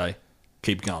ass and you say,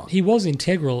 "Keep going." He was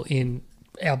integral in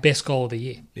our best goal of the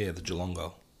year. Yeah, the Geelong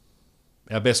goal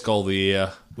Our best goal of the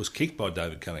year. was kicked by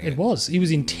David Cunningham. It was. He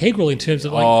was integral in terms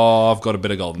of like, I've got a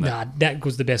better goal than that. nah, that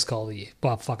was the best goal of the year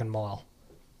by a fucking mile.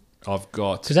 I've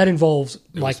got Because that involves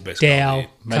was like the best goal of the Dow, year.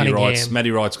 Cunningham.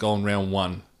 Matty Wright's goal in round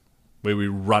 1, where we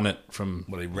run it from.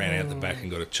 Well, he ran out the back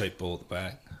and got a cheap ball at the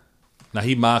back. No,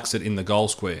 he marks it in the goal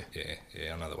square.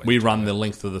 Yeah, I know the way. We you're run talking the about.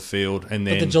 length of the field, and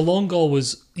But then the Geelong goal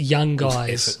was young It was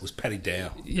guys, effort. It was Paddy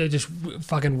Dow. just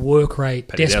fucking work rate,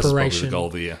 Paddy Dow's probably desperation. the goal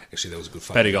of the year. Actually, that was a good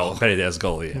fucking Paddy goal. Dow's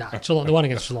goal of the year. Nah, Geelong, the one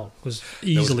against Geelong was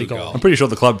easily a good goal. goal. I'm pretty sure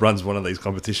the club runs one of these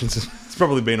competitions. It's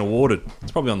probably been awarded.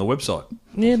 It's probably on the website.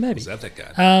 Yeah, maybe. Was that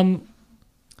game?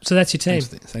 So that's your team.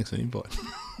 Thanks for the invite.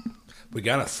 We're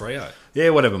going to Freo. Yeah,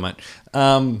 whatever, mate.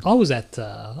 I was at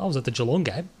the Geelong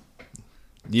game.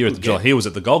 You're at the Geelong. He was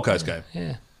at the Gold Coast game.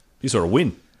 Yeah, You saw a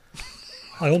win.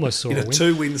 I almost saw In a a win.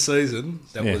 2-win season,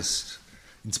 that Yeah. was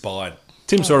inspired.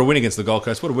 Tim saw a win against the Gold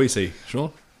Coast. What did we see,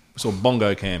 Sean? We saw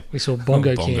Bongo Cam. We saw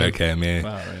Bongo Cam. Cam, yeah.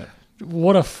 Wow, yeah.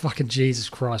 What a fucking Jesus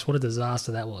Christ! What a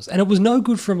disaster that was. And it was no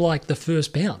good from like the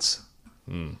first bounce.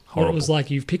 Horrible. It was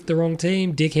like you've picked the wrong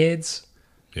team, dickheads.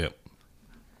 Yep.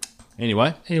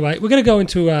 Anyway, Anyway, we're going to go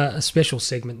into a special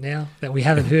segment now that we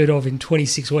haven't heard of in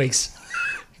 26 weeks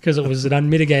because it was an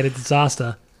unmitigated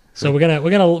disaster. So we're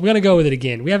gonna go with it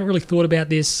again. We haven't really thought about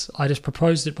this. I just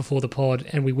proposed it before the pod,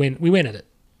 and we went at it.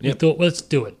 We Yep. thought, well, let's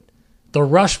do it. The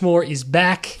Rushmore is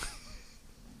back,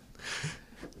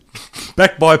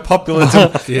 back by popular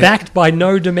backed by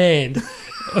no demand.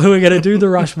 We're going to do the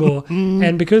Rushmore,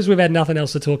 and because we've had nothing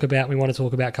else to talk about, we want to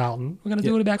talk about Carlton. We're going to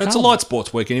do it about Carlton. It's a light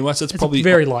sports week anyway, so it's probably a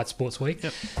very light sports week.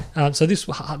 So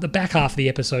the back half of the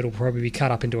episode will probably be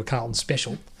cut up into a Carlton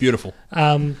special. beautiful.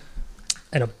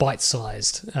 And a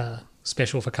bite-sized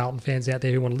special for Carlton fans out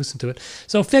there who want to listen to it.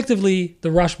 So effectively,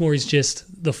 the Rushmore is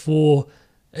just the 4.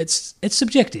 It's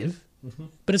subjective,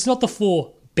 but it's not the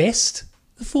 4 best.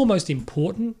 The 4 most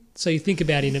important. So you think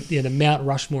about in the Mount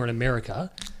Rushmore in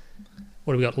America.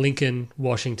 What have we got? Lincoln,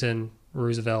 Washington,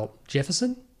 Roosevelt,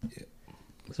 Jefferson.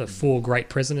 So 4 great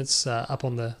presidents up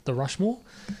on the Rushmore.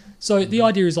 So the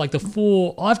idea is like the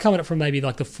 4. I've come at it from maybe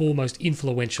like the 4 most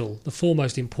influential, the 4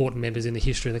 most important members in the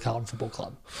history of the Carlton Football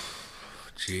Club.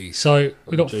 Jeez. So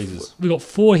we got Jesus.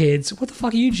 4 heads. What the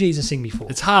fuck are you Jesusing me for?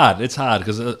 It's hard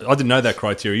because I didn't know that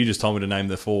criteria. You just told me to name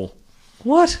the 4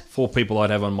 What? people I'd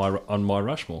have on my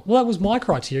Rushmore. Well, that was my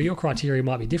criteria. Your criteria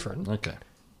might be different. Okay.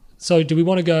 So do we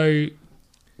want to go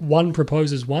one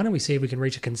proposes one and we see if we can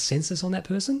reach a consensus on that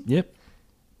person? Yep.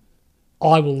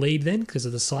 I will lead then because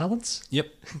of the silence. Yep.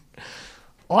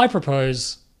 I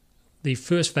propose the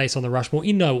first face on the Rushmore,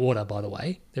 in no order, by the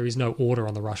way. There is no order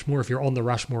on the Rushmore. If you're on the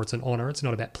Rushmore, it's an honour. It's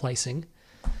not about placing.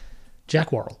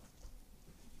 Jack Worrell.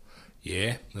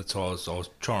 Yeah, that's what I was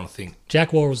trying to think.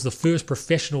 Jack Worrell was the first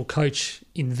professional coach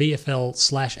in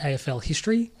VFL/AFL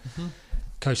history.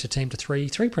 Coached a team to three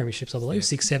premierships, I believe,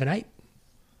 6, 7, 8.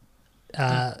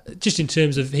 Just in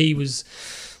terms of he was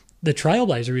the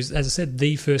trailblazer, he was, as I said,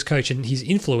 the first coach, and his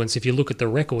influence, if you look at the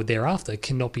record thereafter,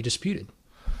 cannot be disputed.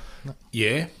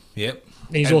 Yeah, yep.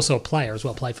 And he's also a player as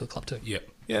well, played for the club too. Yep.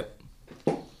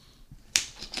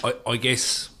 I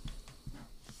guess...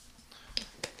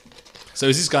 So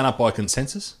is this going up by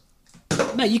consensus?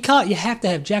 Mate, you can't. You have to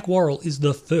have Jack Worrell is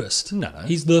the first. No.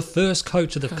 He's the first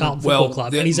coach of the Carlton Well, Football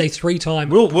Club, the- and he's a 3-time.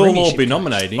 We'll all premiership be coach.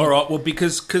 nominating. All right, well,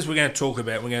 because we're going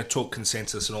to talk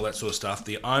consensus and all that sort of stuff.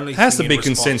 The only It has to thing be in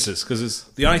response- consensus because it's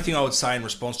The only thing I would say in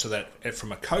response to that,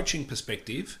 from a coaching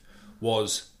perspective,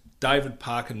 was David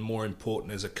Parkin more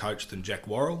important as a coach than Jack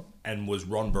Worrell, and was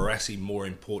Ron Barassi more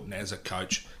important as a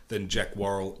coach than Jack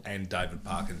Worrell and David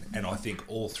Parkin? And I think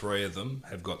all 3 of them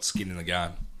have got skin in the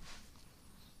game.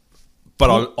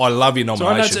 But I love your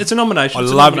nomination. it's a nomination. I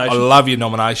It's a love nomination. your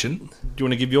nomination. Do you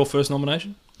want to give your first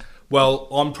nomination? Well,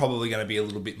 I'm probably going to be a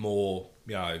little bit more,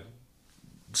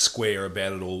 square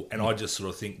about it all. And I just sort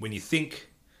of think, when you think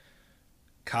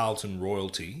Carlton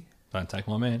royalty, Don't take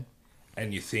my man.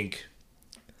 and you think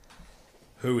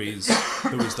who is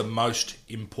the most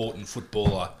important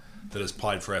footballer that has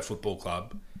played for our football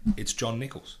club, it's John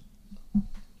Nichols.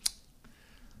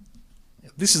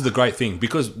 This is the great thing,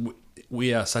 because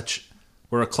we're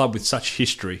a club with such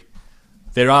history.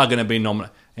 There are going to be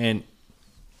nominated, and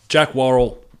Jack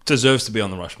Worrell deserves to be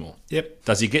on the Rushmore. Yep.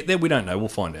 Does he get there? We don't know. We'll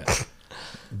find out.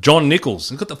 John Nichols,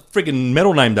 he's got the friggin'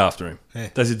 medal named after him. Yeah.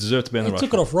 Does he deserve to be on the He Rushmore?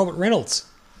 took it off Robert Reynolds.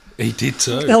 He did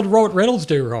too. What the hell did Robert Reynolds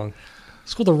do wrong?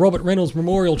 It's called the Robert Reynolds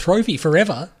Memorial Trophy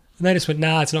forever. And they just went,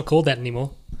 nah, it's not called that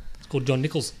anymore. It's called John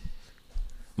Nichols.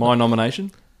 My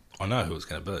nomination? I know who it's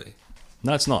going to be.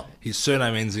 No, it's not. His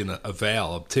surname ends in a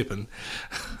vowel, I'm tipping.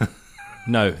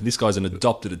 No, this guy's an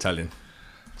adopted Italian.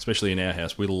 Especially in our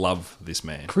house. We love this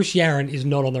man. Chris Yarran is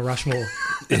not on the Rushmore.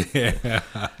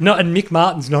 Not, and Mick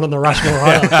Martin's not on the Rushmore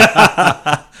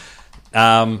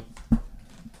either.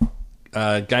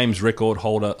 Games record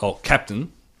holder,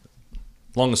 captain,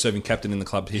 longest serving captain in the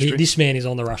club history, This man is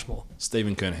on the Rushmore.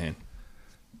 Stephen Kernahan.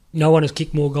 No one has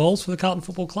kicked more goals for the Carlton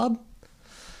Football Club.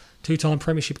 2-time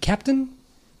premiership captain.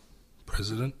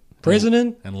 President.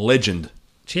 And legend.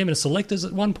 Chairman of selectors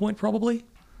at one point, probably.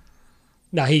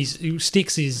 No,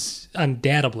 Sticks is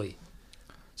undoubtedly.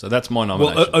 So that's my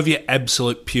nomination. Well, of your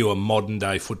absolute pure modern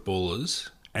day footballers,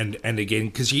 and again,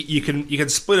 because you can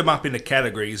split them up into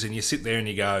categories, and you sit there and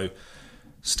you go,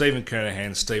 Stephen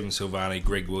Kernahan, Stephen Silvani,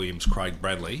 Greg Williams, Craig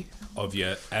Bradley, of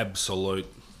your absolute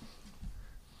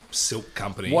silk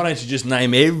company. Why don't you just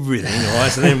name everything, right?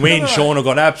 So then we and Sean have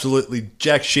got absolutely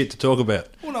jack shit to talk about.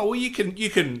 Well, you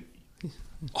can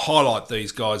highlight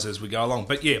these guys as we go along.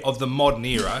 But yeah, of the modern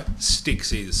era,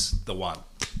 Sticks is the one.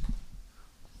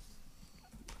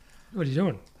 What are you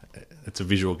doing? It's a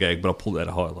visual gag, but I pulled out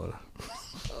a highlighter.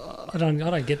 I don't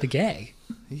get the gag.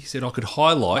 He said I could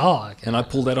highlight, okay. and I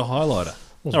pulled out a highlighter.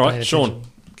 Wasn't All right, paying Sean,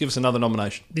 attention. give us another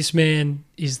nomination. This man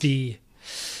is the...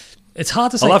 It's hard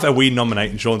to say... I love how we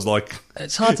nominate, and Sean's like...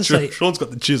 It's hard to say... Sean's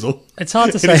got the chisel. It's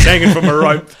hard to And say... he's hanging from a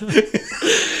rope.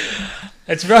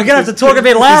 I'm going to have to talk a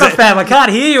bit louder, fam. I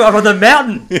can't hear you up on the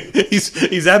mountain. he's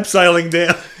abseiling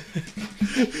down.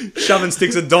 Shoving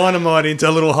sticks of dynamite into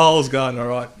little holes going, all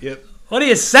right, yep. What are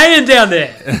you saying down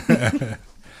there?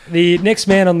 The next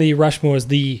man on the Rushmore is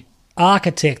the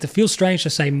architect. It feels strange to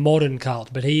say modern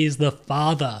Carlton, but he is the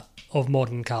father of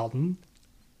modern Carlton,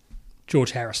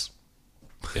 George Harris.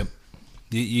 Yep.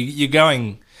 You're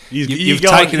going...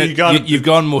 You've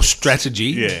gone more strategy.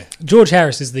 Yeah. George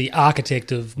Harris is the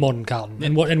architect of modern Carlton,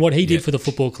 and what he did for the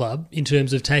football club in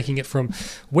terms of taking it from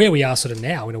where we are sort of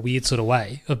now in a weird sort of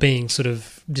way of being sort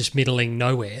of just middling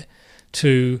nowhere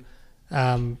to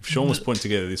Sean was putting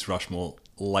together this Rushmore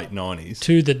late 90s.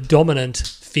 to the dominant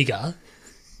figure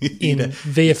in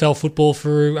VFL football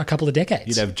for a couple of decades.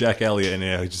 You'd have Jack Elliott and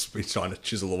now he'd just be trying to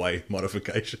chisel away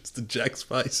modifications to Jack's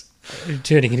face.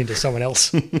 Turning it into someone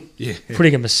else. Yeah.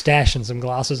 Putting a moustache and some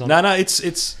glasses on. No,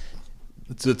 it's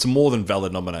a more than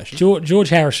valid nomination. George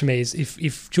Harris for me is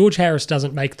if George Harris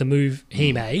doesn't make the move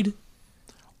he made.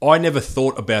 I never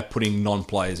thought about putting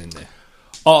non-players in there.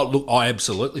 Oh, look, I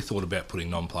absolutely thought about putting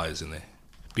non-players in there.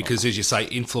 Because, as you say,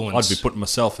 influence... I'd be putting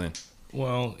myself in.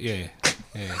 Well, yeah.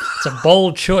 It's a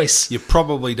bold choice. You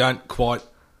probably don't quite...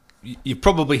 You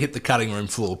probably hit the cutting room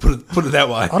floor, put it that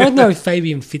way. I don't know if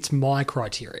Fabian fits my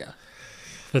criteria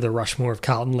for the Rushmore of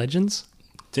Carlton legends.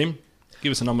 Tim, give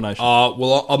us a nomination.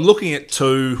 Well, I'm looking at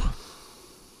two...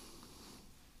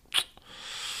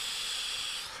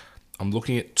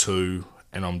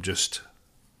 and I'm just...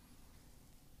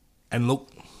 And look...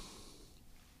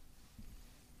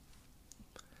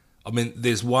 I mean,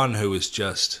 there's one who is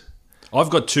just... I've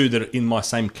got two that are in my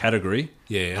same category.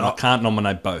 Yeah. And I can't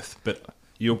nominate both, but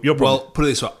you're probably... Well, put it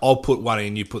this way. I'll put one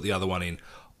in, you put the other one in.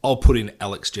 I'll put in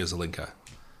Alex Jezelenko.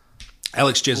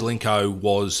 Alex Jezelenko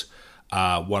was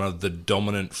one of the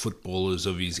dominant footballers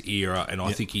of his era, and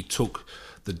I think he took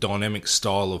the dynamic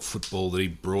style of football that he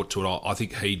brought to it. I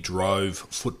think he drove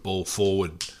football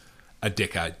forward a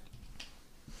decade.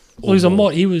 Well,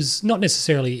 he was not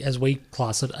necessarily, as we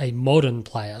class it, a modern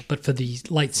player, but for the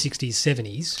late 60s,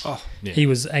 70s, he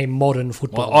was a modern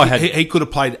footballer. Well, he could have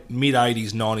played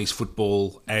mid-80s, 90s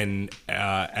football and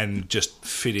just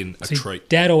fit in a treat.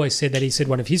 Dad always said that. He said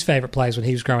one of his favourite players when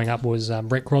he was growing up was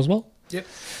Brett Croswell. Yep.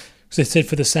 So he said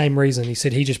for the same reason. He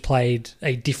said he just played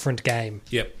a different game.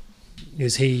 Yep.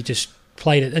 Because he just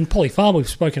played it. And Polly Farmer, I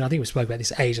think we spoke about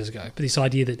this ages ago, but this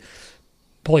idea that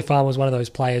Polly Farmer was one of those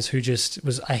players who just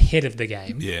was ahead of the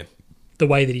game. Yeah. The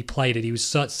way that he played it, he was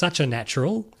such a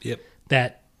natural Yep.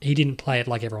 that he didn't play it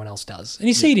like everyone else does. And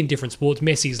you see it in different sports.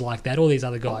 Messi's like that. All these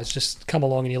other guys just come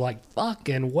along and you're like,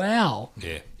 fucking wow.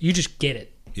 Yeah. You just get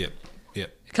it. Yep.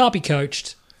 It can't be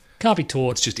coached. Can't be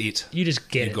taught. It's just it. You just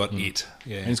get You've it. got it.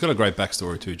 Yeah. And he's got a great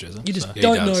backstory too, Jezza. You just Yeah,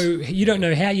 don't he does. know. You don't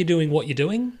know how you're doing what you're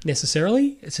doing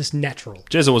necessarily. It's just natural.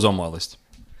 Jezza was on my list.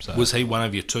 So. Was he one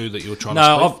of your two that you were trying to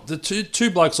No, split? the two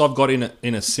blokes I've got in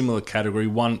a similar category.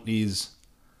 One is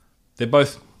they're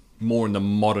both more in the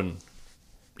modern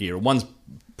era. One's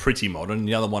pretty modern.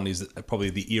 The other one is probably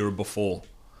the era before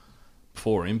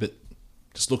him. But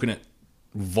just looking at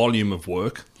volume of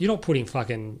work, You're not putting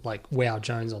fucking like Wow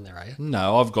Jones on there, are you?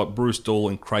 no, I've got Bruce Dool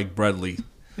and Craig Bradley.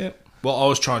 Yep. Well, I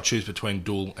was trying to choose between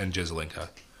Dool and Jesselenko.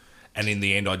 And in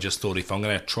the end, I just thought if I'm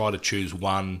going to try to choose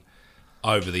one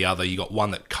over the other, you got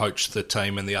one that coached the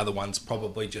team and the other one's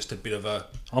probably just a bit of a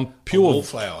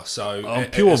wallflower. So I'm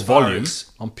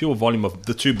pure volume of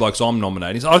the two blokes I'm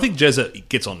nominating. So I think Jezza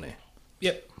gets on there.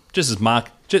 Yep. Jezza's mark.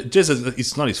 Jezza,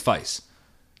 it's not his face.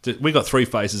 We got three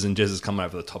faces and Jezza's coming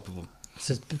over the top of them.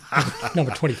 It's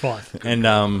number 25.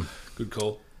 And Good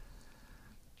call.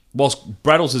 whilst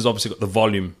Braddles has obviously got the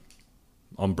volume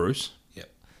on Bruce, Yep.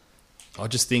 I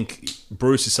just think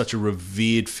Bruce is such a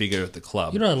revered figure at the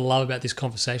club. You know what I love about this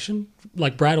conversation?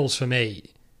 Like Braddles for me,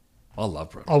 I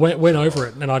love Braddles. I went over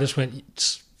it and I just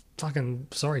went, fucking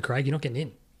sorry, Craig, you're not getting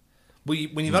in. Well,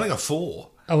 when you've only got four.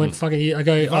 I went fucking. I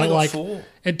go. You've only I got like. four.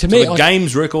 And to So me, the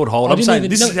games record holder, I I'm didn't saying even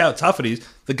this know- is how tough it is.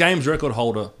 The games record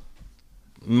holder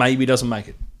maybe doesn't make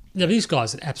it. no, this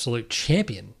guy's an absolute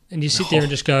champion, and you sit there and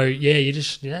just go, yeah, you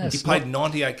just He it's played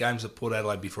not- 98 games at Port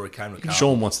Adelaide before he came to Carlton.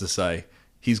 Sean wants to say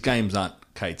his games aren't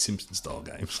Kate Simpson style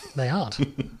games. They aren't.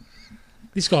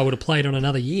 This guy would have played on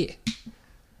another year,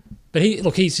 but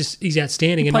he's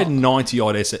outstanding. He And played 90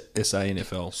 odd SA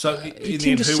NFL. So, in the Tim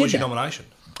end, just who said was your that. nomination?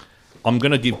 I'm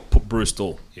going to give Bruce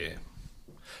Dool. Yeah.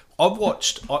 I've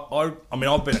watched... I mean,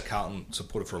 I've been a Carlton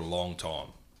supporter for a long time.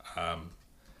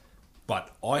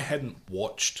 But I hadn't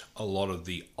watched a lot of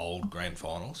the old grand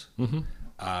finals. Mm-hmm.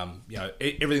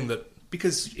 Everything that...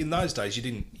 Because in those days, you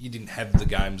didn't have the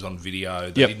games on video.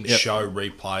 They didn't show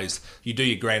replays. You do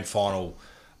your grand final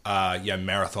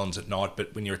marathons at night,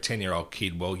 but when you're a 10-year-old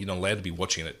kid, well, you're not allowed to be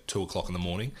watching it at 2 o'clock in the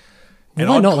morning. And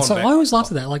why I'd not? gone So back- I always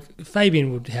laughed at that. Like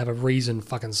Fabian would have a reason,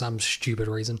 fucking some stupid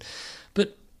reason,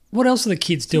 but. What else are the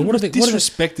kids doing? What are the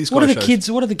Disrespect this What are guy the shows. kids?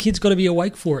 What are the kids got to be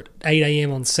awake for at 8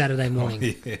 a.m. on Saturday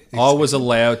morning? I was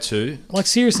allowed to, Like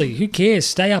seriously, who cares?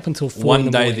 Stay up until 4 in one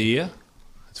the day morning. of the year,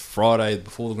 it's Friday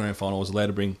before the grand final, I was allowed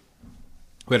to bring...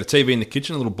 We had a TV in the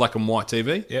kitchen, a little black and white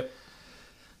TV. Yep.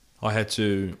 I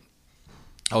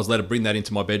was allowed to bring that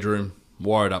into my bedroom,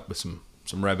 wire it up with some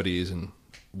rabbit ears and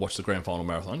watch the grand final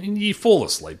marathon. And you fall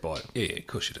asleep by it. Yeah, of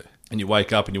course you do. And you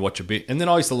wake up and you watch a bit. And then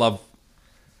I used to love,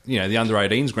 the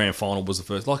under-18s grand final was the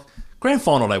first. Like, grand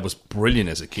final day was brilliant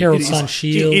as a kid. Herald It is- Sun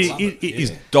Shield. It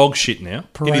is dog shit now. It is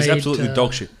Parade, absolutely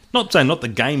dog shit. Not saying not the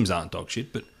games aren't dog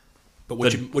shit, but But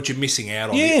what you're missing out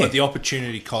on, Yeah. the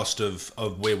opportunity cost of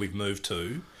where we've moved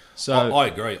to. So- I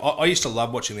agree. I used to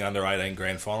love watching the under-18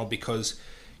 grand final because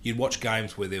you'd watch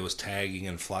games where there was tagging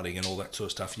and flooding and all that sort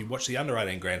of stuff. You'd watch the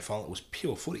under-18 grand final, it was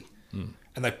pure footy.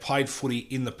 And they played footy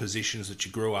in the positions that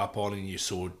you grew up on, and you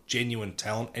saw genuine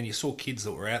talent, and you saw kids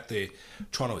that were out there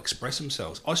trying to express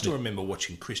themselves. I still remember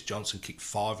watching Chris Johnson kick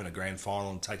 5 in a grand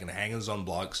final and taking hangers on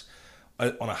blokes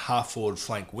on a half-forward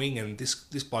flank wing, and this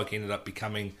bloke ended up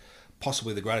becoming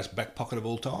possibly the greatest back pocket of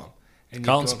all time. And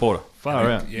Carlton supporter. Far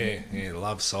out. Yeah,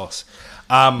 love sauce.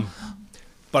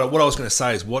 But what I was going to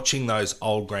say is watching those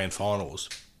old grand finals,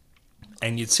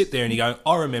 and you'd sit there and you go,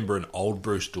 I remember an old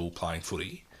Bruce Dool playing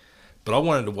footy, but I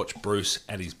wanted to watch Bruce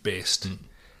at his best,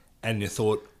 and you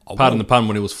thought... Pardon the pun,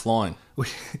 when he was flying.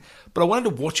 But I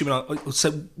wanted to watch him, and I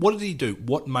said, what did he do?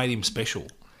 What made him special?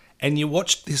 And you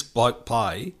watched this bloke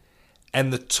play,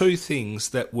 and the two things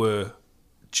that were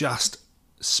just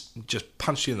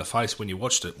punched you in the face when you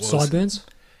watched it was... Sideburns.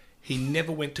 He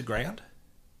never went to ground,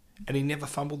 and he never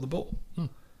fumbled the ball.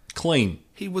 Clean.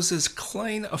 He was as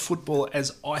clean a footballer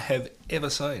as I have ever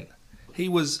seen. He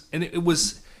was, and it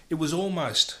was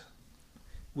almost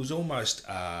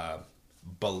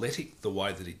balletic the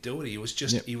way that he'd do it. He was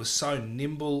he was so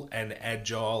nimble and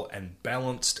agile and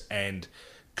balanced and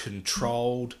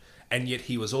controlled, and yet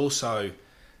he was also...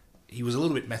 He was a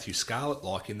little bit Matthew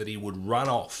Scarlett-like in that he would run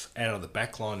off out of the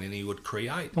back line and he would create.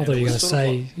 I thought you were going to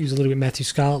say he was a little bit Matthew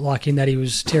Scarlett-like in that he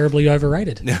was terribly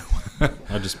overrated.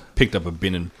 I just picked up a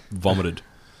bin and vomited.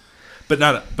 But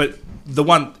the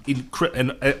one,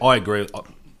 and I agree,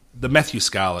 the Matthew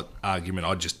Scarlett argument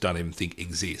I just don't even think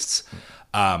exists.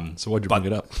 So why'd you bring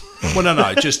it up? Well,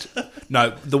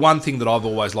 no. The one thing that I've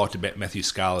always liked about Matthew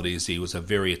Scarlett is he was a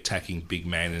very attacking big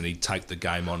man, and he'd take the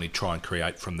game on. He'd try and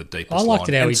create from the deepest line. I liked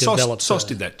it how he developed. Sauce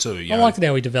did that too. I liked it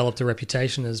how he developed a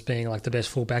reputation as being like the best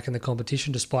fullback in the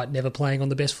competition, despite never playing on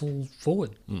the best full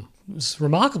forward. It was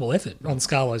remarkable effort on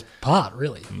Scarlett's part.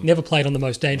 Really, never played on the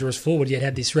most dangerous forward, yet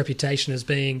had this reputation as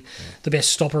being the best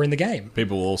stopper in the game.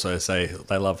 People will also say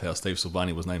they love how Steve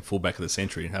Silvani was named fullback of the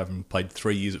century and having played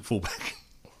 3 years at fullback.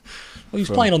 Well, he was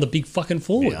playing on the big fucking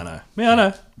forward. Yeah, I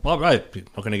know. Well, right, you're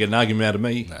not going to get an argument out of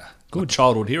me. Nah. Good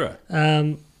childhood hero.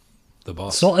 The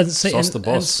boss. Sauce the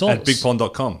boss at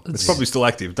bigpond.com. It's probably still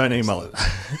active. Don't email it.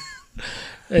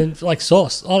 And like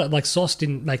Sauce. Sauce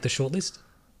didn't make the shortlist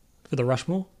for the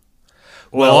Rushmore.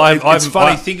 Well, it's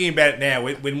funny thinking about it now.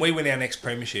 When we win our next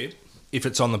premiership, if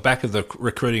it's on the back of the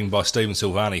recruiting by Stephen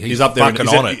Silvani, he's up there on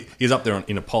it. He's up there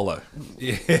in a polo.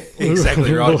 Yeah,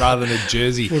 exactly right, rather than a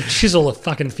jersey. We'll chisel a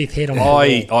fucking fifth head on the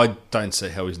I don't see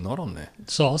how he's not on there.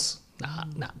 Sauce?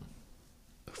 Nah.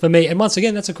 For me, and once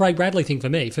again, that's a Craig Bradley thing for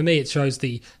me. For me, it shows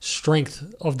the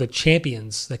strength of the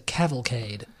champions, the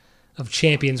cavalcade of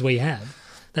champions we have.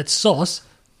 That Sauce,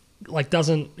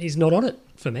 he's not on it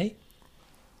for me.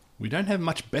 We don't have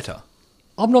much better.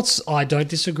 I don't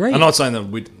disagree. I'm not saying that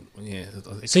we. Yeah.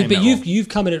 See, but you've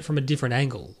come at it from a different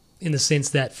angle in the sense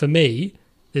that for me,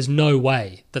 there's no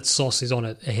way that Sauce is on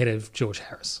it ahead of George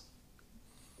Harris.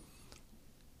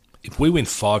 If we win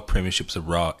 5 premierships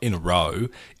in a row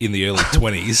in the early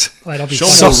 20s,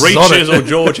 Sean will re-chisel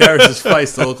George Harris's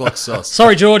face to look like Sauce.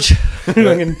 Sorry, George. I'm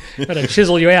going to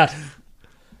chisel you out.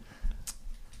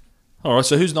 All right,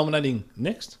 so who's nominating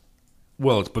next?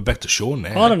 Well, but back to Sean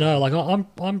now. I don't know. I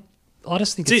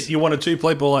just think it's it. You wanted 2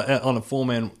 people on a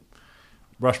 4-man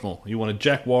Rushmore. You wanted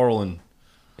Jack Worrell and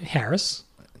Harris,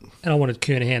 and I wanted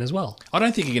Kernahan as well. I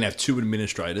don't think you can have 2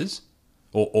 administrators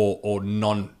or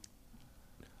non.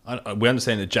 We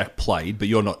understand that Jack played, but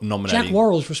you're not nominating. Jack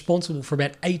Worrell is responsible for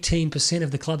about 18%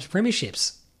 of the club's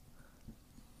premierships.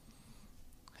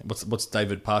 What's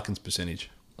David Parkin's percentage?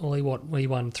 Well, he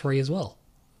won 3 as well.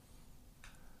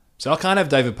 So I can't have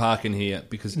David Parkin here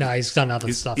because he's done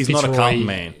other stuff. He's not a Carlton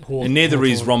man, and neither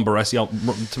is Ron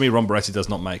Barassi. To me, Ron Barassi does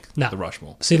not make the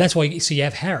Rushmore. See, that's why you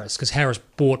have Harris, because Harris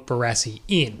brought Barassi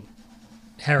in.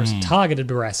 Harris targeted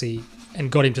Barassi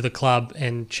and got him to the club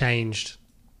and changed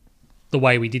the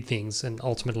way we did things, and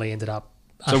ultimately ended up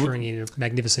ushering in a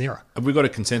magnificent era. Have we got a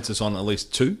consensus on at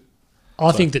least 2?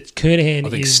 I think that Kernahan I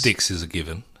think Sticks is a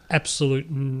given. Absolute,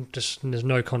 there's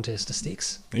no contest to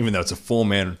Sticks. Even though it's a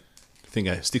 4-man. I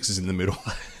think Sticks is in the middle.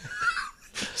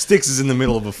 Sticks is in the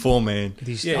middle of a 4-man.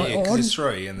 Because there's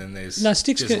 3, and then there's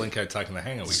Jesselenko taking the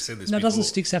hanger. We said this before. Doesn't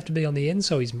Sticks have to be on the end,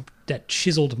 so that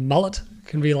chiseled mullet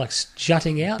can be like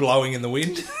jutting out? Blowing in the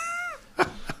wind.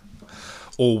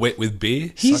 All wet with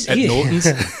beer at Norton's.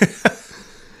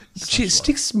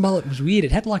 Sticks' mullet was weird.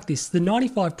 It had like this, the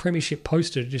 95 premiership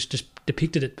poster just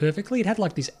depicted it perfectly. It had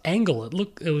like this angle.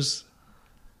 It was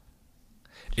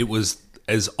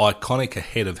as iconic a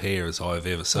head of hair as I've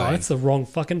ever seen. Oh, that's the wrong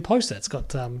fucking poster. It's got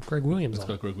Greg Williams on it. It's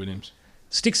got Greg Williams.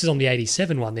 Sticks is on the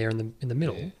 87 one there in the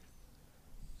middle.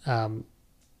 Yeah. You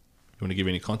want to give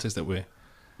any context that we're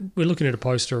looking at a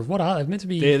poster of what are they meant to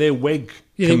be? They're WEG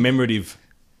commemorative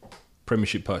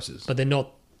premiership posters. But they're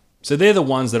not. So they're the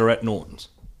ones that are at Norton's.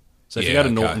 So if you go to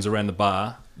Norton's around the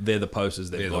bar, they're the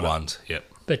posters. They're the ones, yep.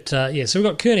 But so we've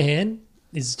got Kernahan.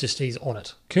 He's on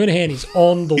it. Kernahan is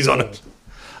on the He's wall. on it.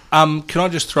 Can I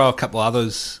just throw a couple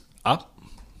others up?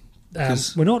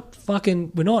 We're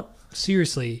not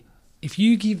seriously. If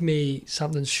you give me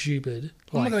something stupid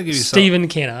like Stephen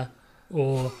Kenner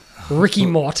or Ricky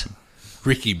Mott.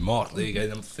 Ricky Mott, there you go,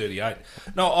 number 38.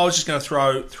 No, I was just going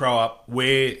to throw up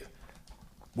where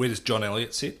does John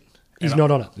Elliott sit? He's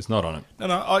not on it. He's not on it.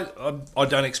 No, I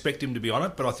don't expect him to be on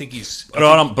it, but I think he's. But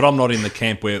I'm not in the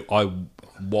camp where I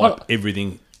wipe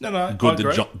everything good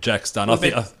that Jack's done.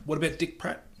 What about Dick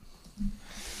Pratt?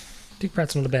 Dick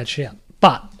Pratt's not a bad shout.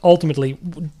 But ultimately,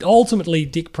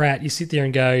 Dick Pratt, you sit there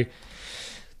and go,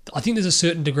 I think there's a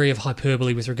certain degree of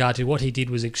hyperbole with regard to what he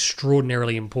did was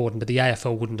extraordinarily important, but the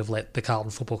AFL wouldn't have let the Carlton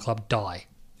Football Club die.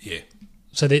 Yeah.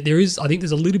 So I think there's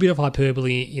a little bit of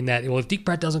hyperbole in that, well, if Dick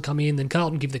Pratt doesn't come in, then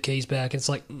Carlton give the keys back. It's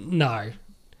like, no.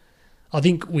 I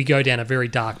think we go down a very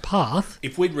dark path.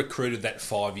 If we'd recruited that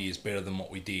 5 years better than what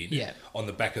we did, on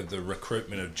the back of the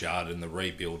recruitment of Judd and the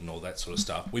rebuild and all that sort of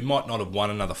stuff, we might not have won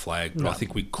another flag, but I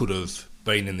think we could have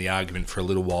been in the argument for a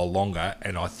little while longer,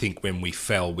 and I think when we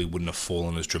fell, we wouldn't have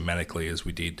fallen as dramatically as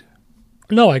we did.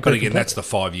 No, I agree. But again, that's the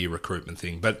 5-year recruitment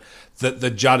thing. But the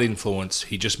Judd influence,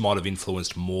 he just might have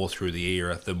influenced more through the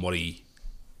era than what he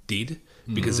did.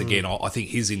 because again, I think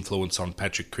his influence on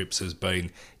Patrick Cripps has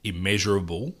been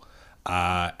immeasurable.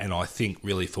 And I think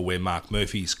really for where Mark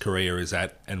Murphy's career is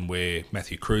at and where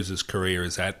Matthew Cruz's career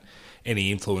is at,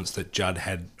 any influence that Judd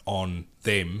had on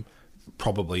them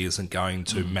probably isn't going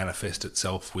to manifest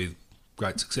itself with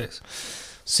great success.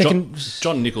 Second,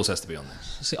 John Nichols has to be on there.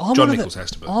 see, John Nichols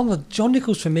has to be. John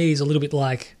Nichols for me is a little bit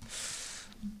like...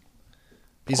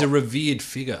 He's a revered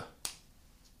figure.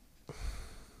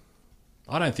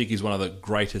 I don't think he's one of the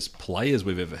greatest players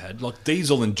we've ever had. Like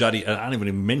Diesel and Juddy aren't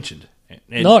even mentioned.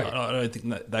 And No. I don't think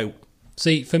that they...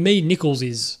 See, for me, Nichols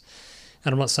is...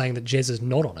 And I'm not saying that Jez is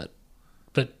not on it,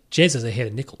 but Jez is ahead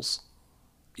of Nichols.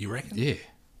 You reckon? Yeah.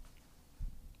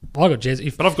 I got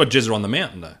Jez... But I've got Jezza on the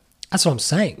mountain, though. That's what I'm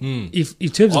saying. If in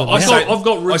terms of... I've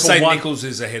got room I for say one. Nichols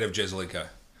is ahead of Jeslico.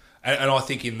 And I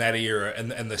think in that era,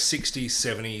 and the 60s,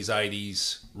 70s,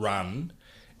 80s run,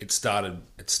 it started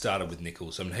with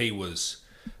Nichols. I mean, he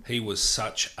was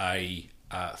such a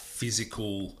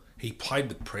physical... He played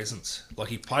with presence. Like,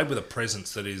 he played with a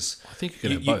presence that is... I think you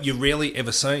can have both. You rarely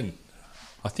ever seen.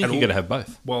 I think you're going to have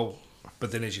both. Well,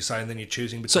 but then as you say, and then you're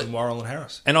choosing between Worrell and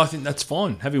Harris. And I think that's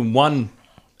fine. Having one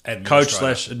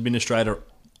coach/administrator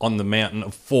on the mountain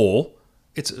of 4,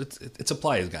 it's a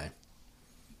player's game.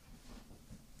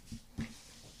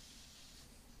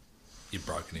 You've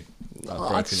broken him.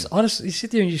 I just you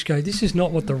sit there and you just go, this is not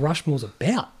what the Rushmore's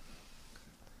about.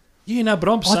 Yeah, no, but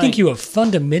I'm saying... I think you have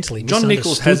fundamentally John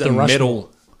Nichols misunderstood has the a Rushmore.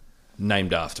 medal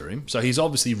named after him, so he's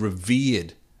obviously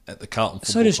revered at the Carlton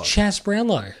Football So does Club. Chas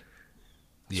Brownlow.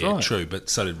 Yeah, right. true, but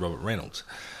so did Robert Reynolds.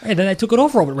 And then they took it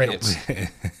off Robert Reynolds.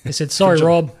 They said, sorry,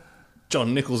 Rob.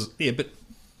 John Nichols, yeah, but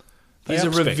he's They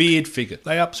a upspect. revered figure.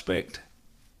 They upspect.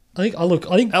 I think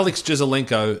Alex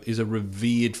Jezelenko is a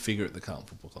revered figure at the Carlton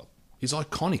Football Club. He's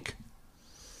iconic.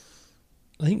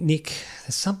 Nick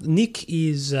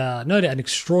is no doubt an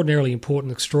extraordinarily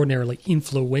important, extraordinarily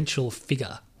influential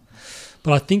figure.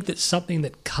 But I think that something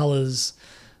that colours,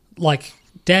 like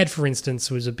Dad, for instance,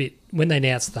 was a bit when they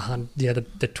announced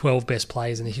the 12 best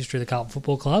players in the history of the Carlton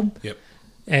Football Club. Yep.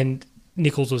 And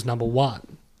Nichols was number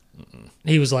 1.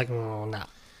 He was like, oh no.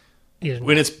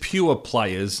 When it's pure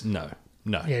players, no.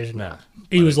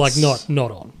 He was like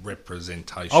not on.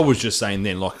 Representation. I was just saying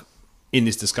then, like, in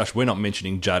this discussion, we're not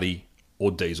mentioning Juddy or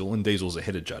Diesel, and Diesel's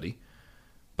ahead of Juddy.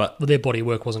 But Well, their body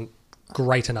work wasn't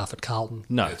great enough at Carlton.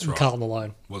 no, That's And right. Carlton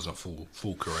alone. Wasn't a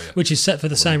full career. Which is set for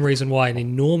the same reason why an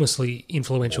enormously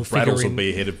influential figure Braddles will in...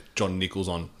 be ahead of John Nichols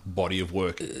on body of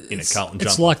work in a Carlton jumper.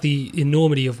 It's like the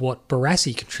enormity of what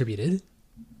Barassi contributed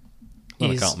Not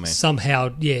a is Carlton man.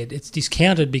 somehow, it's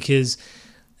discounted because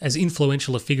as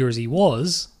influential a figure as he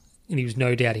was, and he was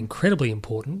no doubt incredibly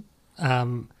important,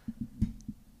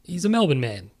 he's a Melbourne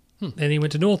man. Then he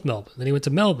went to North Melbourne. Then he went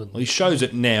to Melbourne. Well, he shows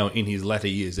it now in his latter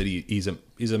years that he's a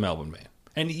Melbourne man.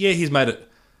 And yeah, he's made it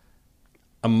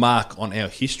a mark on our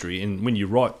history. And when you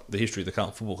write the history of the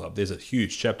Carlton Football Club, there's a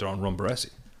huge chapter on Ron Barassi.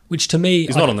 Which to me...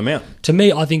 He's not on the mountain. To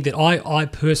me, I think that I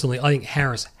personally, I think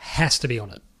Harris has to be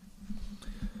on it.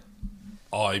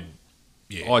 I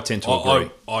tend to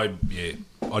agree.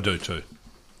 I do too.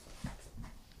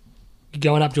 You're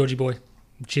going up, Georgie boy.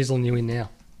 I'm chiseling you in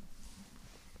now.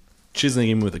 Chiseling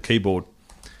him with a keyboard.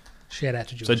 Shout out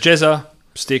to George. So Jezza,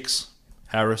 Sticks,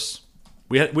 Harris.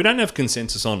 We don't have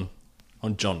consensus on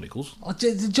John Nichols.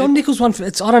 The John Nichols one, I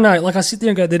don't know. Like, I sit there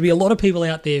and go, there'd be a lot of people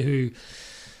out there who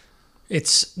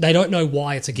they don't know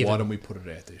why it's a given. Why don't we put it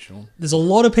out there, Sean? There's a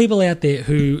lot of people out there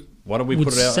who Why don't we put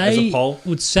it out as a poll?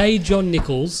 Would say John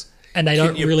Nichols, and they don't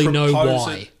Can you really know propose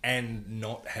why. it and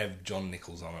not have John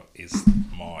Nichols on it is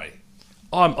my...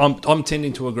 I'm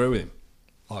tending to agree with him.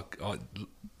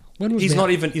 When was He's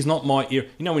that? he's not my ear.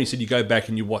 You know when you said you go back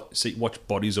and you watch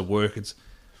bodies of work,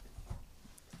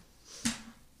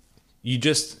 you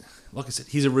just, like I said,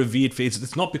 he's a revered figure.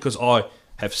 It's not because I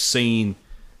have seen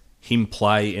him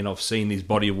play and I've seen his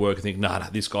body of work and think, nah,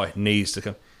 this guy needs to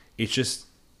come. It's just,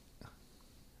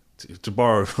 to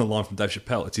borrow a line from Dave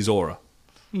Chappelle, it's his aura.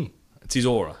 It's his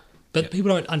aura. But people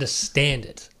don't understand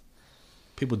it.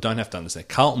 People don't have to understand.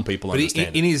 Carlton people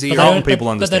understand. in his it. era- Carlton people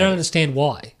But understand. they don't it. understand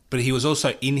why. But he was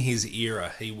also, in his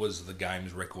era, he was the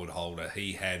game's record holder.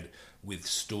 He had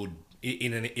withstood,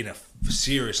 in a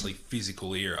seriously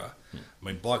physical era, I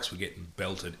mean, blokes were getting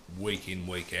belted week in,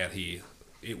 week out here.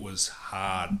 It was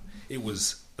hard. It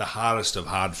was the hardest of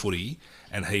hard footy,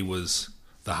 and he was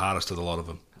the hardest of the lot of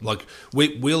them. Like,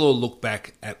 we'll all look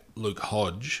back at Luke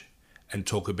Hodge and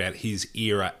talk about his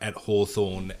era at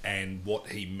Hawthorn and what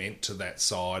he meant to that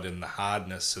side and the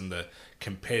hardness and the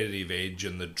competitive edge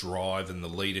and the drive and the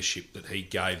leadership that he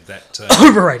gave that team.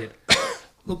 Overrated.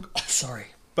 Look, Sorry.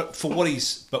 But for what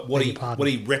Beg your pardon. what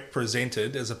he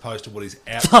represented as opposed to what his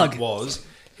output was,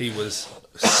 he was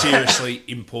seriously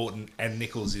important. And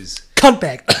Nichols is Cunt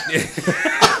bag.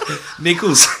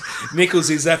 Nichols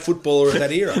is that footballer of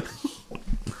that era.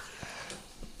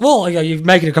 Well, you're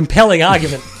making a compelling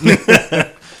argument.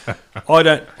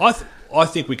 I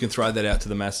think we can throw that out to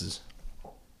the masses.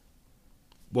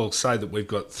 Well, say that we've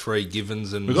got 3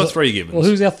 givens and We've got 3 givens. Well,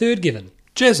 who's our third given?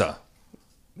 Jezza.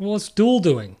 What's Dool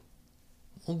doing?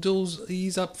 Well,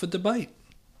 he's up for debate.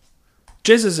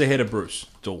 Jezza's ahead of Bruce.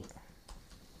 Dool.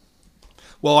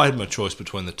 Well, I had my choice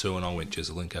between the 2, and I went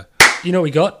Jesselinko. You know what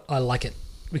we got? I like it.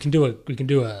 We can do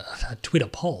a Twitter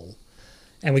poll,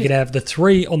 and we could have the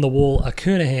 3 on the wall are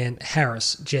Kernahan,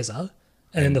 Harris, Jezza,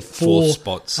 and then the 4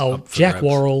 spots are up for Jack grabs.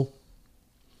 Worrell,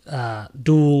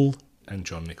 Dool, And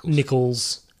John Nichols.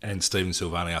 Nichols. And Stephen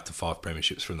Silvani after 5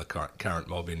 premierships from the current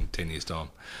mob in 10 years' time.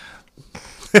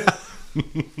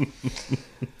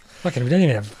 Fucking, we don't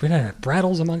have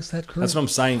Braddles amongst that crew. That's what I'm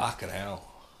saying. Fucking hell.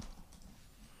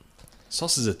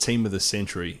 Sauce is a team of the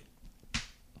century.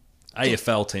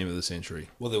 AFL team of the century.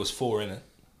 Well, there was 4 in it.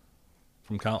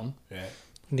 From Carlton. Yeah.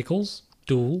 Nichols,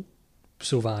 Dool,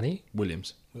 Silvani.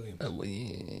 Williams.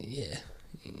 Yeah.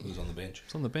 Who was on the bench.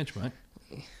 It's on the bench, mate.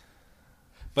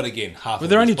 But again, half Were of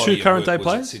there his only body 2 of current work day was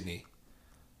players? at Sydney.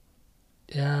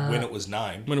 When When it was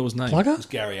named, it was named. Plugger? it was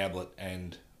Gary Ablett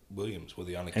and Williams were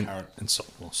the only current. And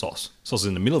Sauce. Sauce is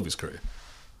in the middle of his career.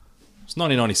 It's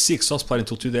 1996. Sauce played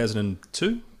until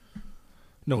 2002.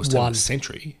 No, it was team of One. the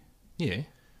century. Yeah.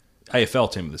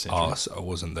 AFL team of the century. Oh, so it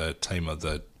wasn't the team of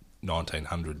the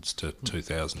 1900s to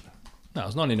 2000. No, it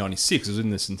was 1996. It was in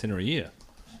the centenary year.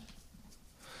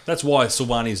 That's why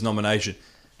Silvani's nomination.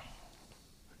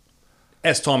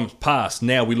 As time passed,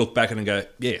 now we look back and go,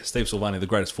 yeah, Steve Silvani, the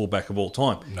greatest fullback of all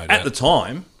time. No At doubt. the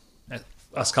time,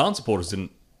 us Carlton supporters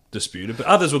didn't dispute it, but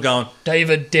others were going,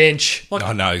 David Dench. like,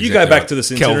 I know, you exactly go back right. to the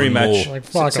centenary Kelvin match, Moore. Like,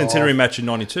 fuck centenary off. match in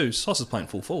 92, Sauce is playing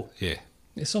full forward. Yeah.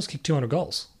 Yeah, Sauce kicked 200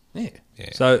 goals. Yeah. Yeah.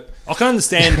 So I can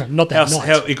understand Not that how, night.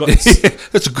 how it got...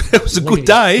 It was a good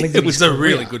day. Look at It was his a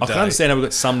really career. good I day. can understand how we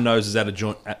got some noses out of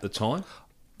joint at the time.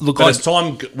 Look, But as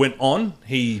time went on,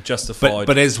 he justified...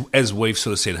 But as we've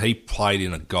sort of said, he played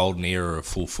in a golden era of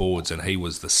full forwards, and he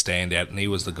was the standout, and he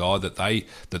was the guy that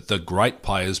the great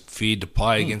players feared to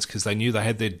play against because they knew they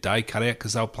had their day cut out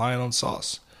because they were playing on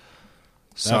Sauce.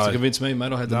 Don't have to convince me,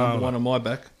 mate. I had the No, number 1 on my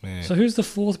back. Yeah. So who's the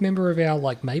 4th member of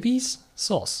our, maybes?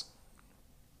 Sauce.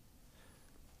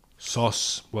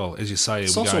 Sauce, well, as you say,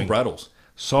 Sauce or Braddles?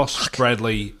 Sauce,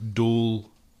 Bradley,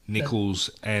 Dool, Nichols,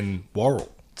 and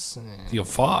Worrell. You're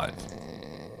 5.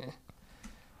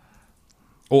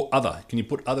 Or other. Can you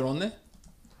put other on there?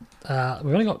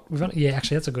 Yeah,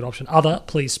 actually, that's a good option. Other,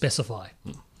 please specify.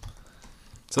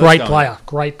 So Great that's going- player.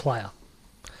 Great player.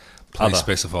 Please Other.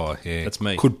 specify. Yeah, That's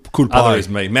me. Could Other play. is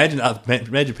me.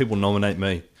 Imagine people nominate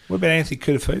me. What about Anthony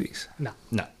Koutafidis? No.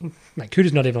 No. Mate,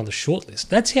 Cooter's not even on the short list.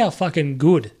 That's how fucking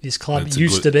good this club That's a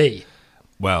used good- to be.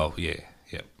 Well, yeah.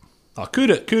 Oh,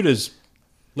 Cooter's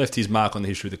left his mark on the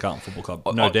history of the Carlton Football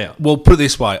Club, no doubt. Well, put it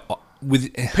this way: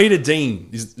 with Peter Dean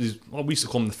is well, we used to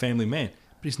call him the family man,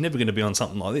 but he's never going to be on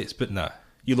something like this. But No.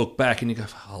 you look back and you go,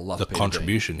 I love the Peter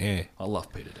contribution, Dean. I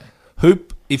love Peter Dean.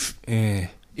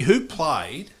 Who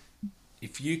played?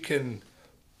 If you can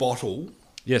bottle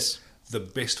Yes. the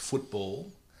best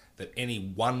football that any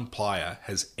one player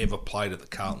has ever played at the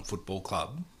Carlton Football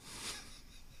Club,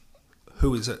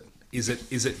 who is it? Is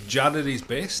it Judd at his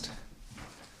best?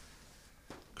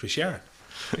 Chris Yarran.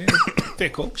 Yeah, fair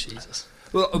call. Jesus.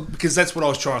 Well, because that's what I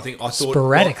was trying to think. I thought,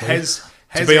 Sporadically.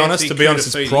 To be honest, Anthony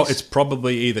Koutafidis- it's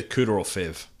probably either Cooter or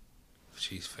Fev.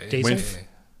 Jeez, fair. Decent.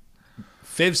 Yeah.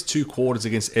 Fev's 2 quarters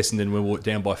against Essendon when we were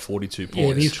down by 42 points. Yeah,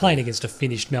 but he's playing against a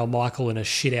finished Mel Michael and a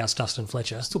shit-house Dustin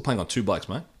Fletcher. Still playing on 2 blokes,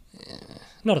 mate.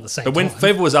 Not at the same But when time.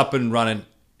 Fev was up and running,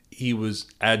 he was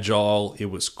agile, he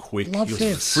was quick, Love he was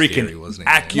Fev. freaking Scary, wasn't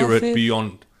he? accurate Love Fev.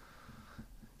 beyond...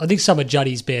 I think some of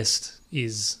Juddy's best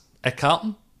is At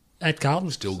Carlton? at Carlton.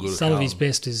 Still good at Some of his Carlton.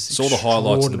 best is Saw the highlights in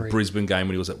the extraordinary. Brisbane game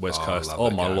when he was at West Oh, I Coast. love Oh,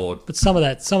 that my game. Lord. But some of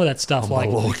that stuff, like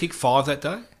Did he kick 5 that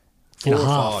day? 4 In a or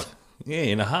half. 5? Yeah,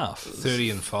 in a half. 30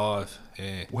 and 5.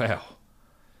 Yeah. Wow.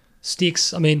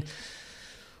 sticks. I mean,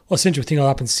 I sent you a thing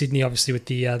up in Sydney, obviously with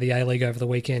the A-League over the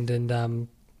weekend, and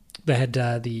they had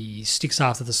the sticks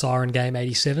after the Siren game,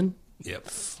 87. Yep.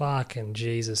 Fucking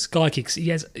Jesus. Guy kicks,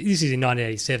 this is in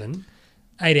 1987,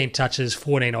 18 touches,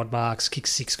 14 odd marks,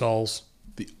 kicks 6 goals.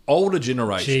 The older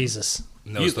generation. Jesus.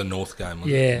 And that was the North game,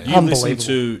 wasn't Yeah.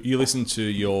 it? You listen to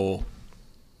your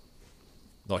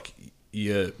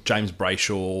James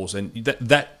Brayshaw's and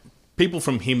that people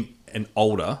from him and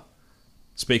older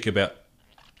speak about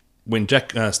when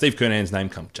Steve Kernan's name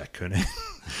comes, Jack Kernan,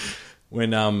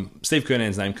 when Steve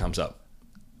Kernan's name comes up,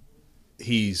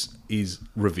 he's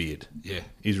revered. Yeah.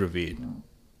 He's revered.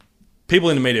 People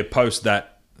in the media post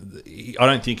that. I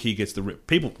don't think he gets the rip.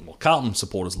 Carlton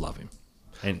supporters love him.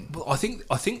 And Well, I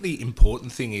think the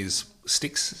important thing is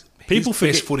Sticks. People His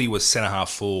forget- best footy was centre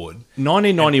half forward.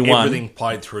 1991, Everything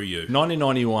played through you.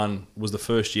 1991 was the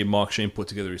first year Mike Sheen put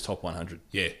together his top 100.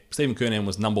 Yeah. Stephen Kernan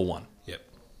was number one. Yep.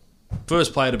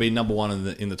 First player to be number one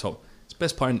in the top. It's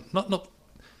best player, not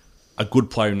a good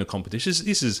player in the competition.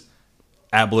 This is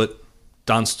Ablett,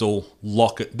 Dunstall,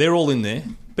 Lockett. They're all in there.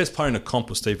 Best player in the comp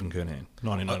was Stephen Kernan,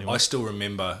 1991. I still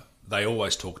remember they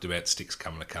always talked about Sticks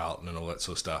coming to Carlton and all that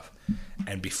sort of stuff.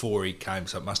 And before he came,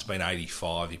 so it must have been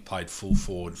 85, he played full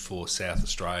forward for South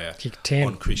Australia Kicked 10.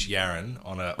 on Chris Yarran.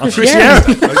 On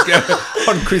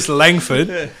Chris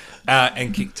Langford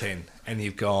and kicked 10. And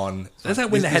you've gone... Is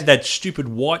that when they had that stupid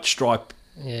white stripe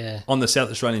Yeah. on the South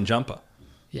Australian jumper?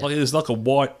 Yeah. Like there's like a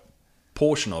white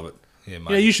portion of it. Yeah,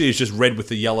 mate. You know, usually it's just red with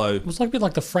the yellow. It was like a bit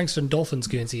like the Frankston Dolphins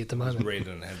Guernsey at the moment. Red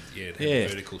and it had Yeah.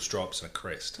 vertical stripes and a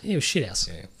crest. Yeah, it was shit house.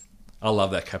 Yeah. I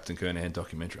love that Captain Kernan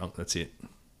documentary. Oh, that's it.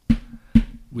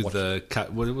 With what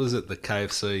was it? The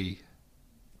KFC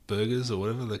burgers or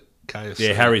whatever? The KFC.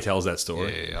 Yeah, Harry tells that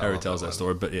story. Yeah, I Harry love tells that that one.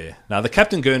 story. But yeah, now the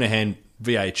Captain Kernan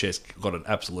VHS got an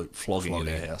absolute flogging in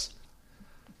Flogging. our house.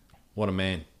 What a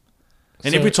man!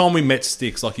 And So- every time we met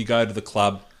Sticks, like you go to the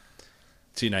club,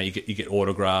 to, you get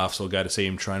autographs or go to see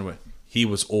him train. Where he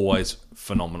was always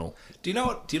phenomenal. Do you know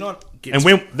what gets And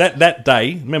when that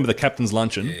day, remember the captain's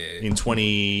luncheon Yeah. in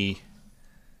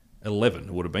 2011?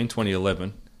 It would have been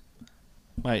 2011.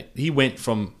 Mate, he went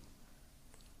from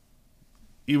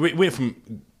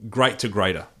great to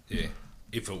greater. Yeah,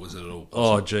 if it was at all.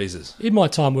 Oh Jesus! In my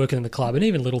time working in the club, and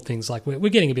even little things like we're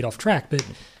getting a bit off track, but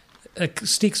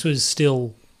Sticks was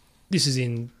still. This is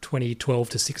in 2012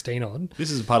 to 16 on.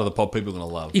 This is part of the pod people are going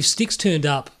to love. If Sticks turned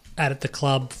up at the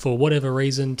club for whatever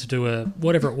reason to do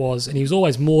whatever it was, and he was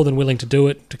always more than willing to do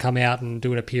it, to come out and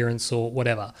do an appearance or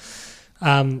whatever,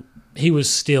 he was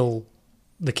still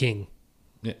the king.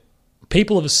 Yeah.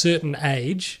 People of a certain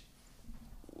age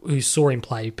who saw him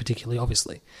play, particularly,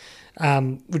 obviously,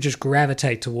 would just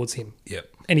gravitate towards him. Yep.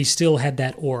 And he still had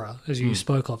that aura, as you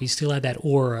spoke of. He still had that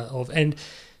aura of, and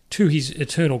to his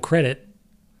eternal credit,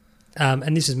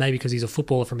 and this is maybe because he's a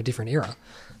footballer from a different era,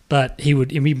 but he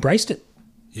embraced it.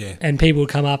 Yeah. And people would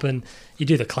come up and you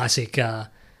do the classic, and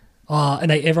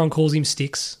everyone calls him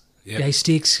Sticks. Yep. Yeah, hey,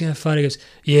 Sticks, photo goes,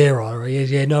 yeah, right,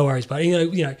 yeah, no worries, but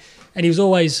you know, and he was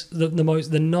always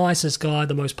the nicest guy,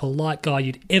 the most polite guy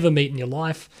you'd ever meet in your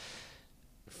life.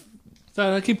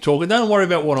 So I keep talking. Don't worry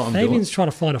about what I'm doing. Fabian's trying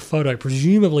to find a photo,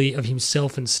 presumably of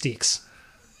himself and Sticks.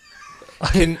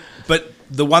 But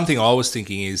the one thing I was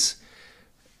thinking is,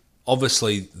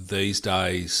 obviously these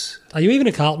days, Are you even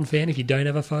a Carlton fan if you don't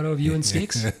have a photo of you and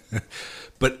Sticks?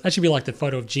 but That should be like the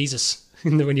photo of Jesus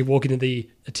when you walk into the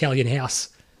Italian house.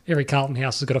 Every Carlton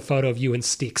house has got a photo of you and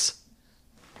Sticks.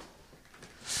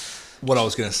 what I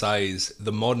was going to say is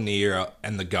the modern era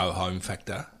and the go home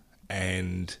factor,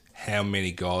 and how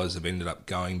many guys have ended up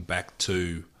going back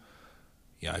to,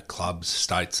 clubs,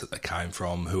 states that they came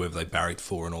from, whoever they barracked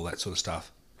for, and all that sort of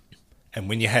stuff. And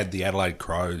when you had the Adelaide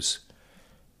Crows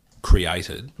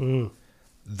created,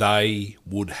 they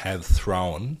would have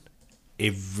thrown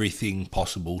everything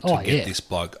possible to get this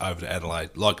bloke over to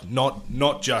Adelaide. Like,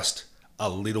 not just a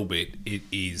little bit. It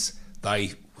is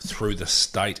they threw the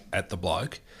state at the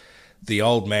bloke. The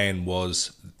old man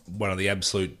was one of the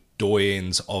absolute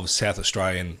doyens of South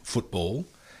Australian football,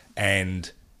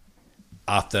 and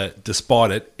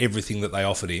despite everything that they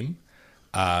offered him,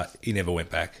 he never went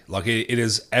back. Like, it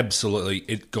is absolutely,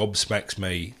 it gobsmacks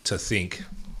me to think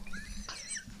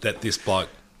that this bloke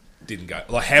didn't go.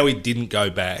 Like, how he didn't go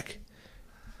back,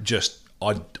 just,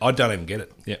 I don't even get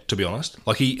it, to be honest.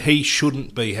 Like, he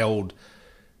shouldn't be held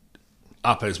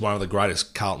up as one of the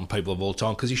greatest Carlton people of all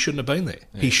time, because he shouldn't have been there.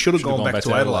 Yeah, he should have gone back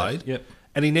to Adelaide. Yep.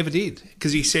 And he never did,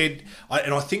 because he said,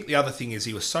 and I think the other thing is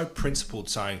he was so principled,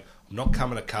 saying, I'm not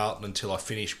coming to Carlton until I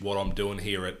finish what I'm doing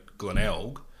here at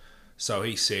Glenelg. So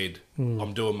he said,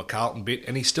 I'm doing my Carlton bit,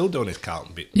 and he's still doing his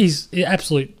Carlton bit. He's an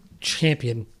absolute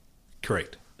champion.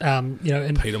 Correct.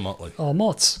 And Peter Motley. Oh,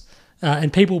 Mott's.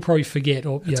 And people probably forget.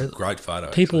 Or It's a great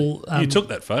photo. People. You took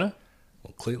that photo?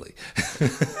 Well, clearly.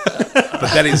 But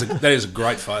that is a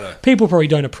great photo. People probably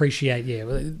don't appreciate,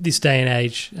 this day and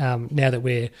age, now that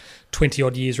we're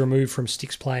 20-odd years removed from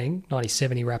Sticks playing,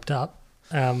 97 he wrapped up,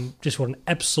 just what an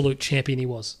absolute champion he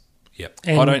was. Yep.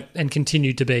 And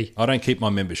continued to be. I don't keep my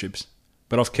memberships,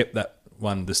 but I've kept that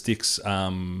one, the Sticks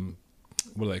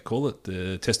what do they call it?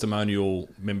 The testimonial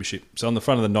membership. So on the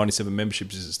front of the 97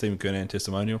 memberships is a Stephen Kernan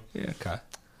testimonial. Yeah, okay.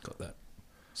 Got that.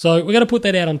 So we're going to put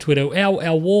that out on Twitter.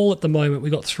 Our wall at the moment,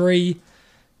 we've got 3,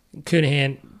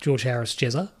 Kernahan, George Harris,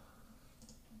 Jezza.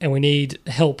 And we need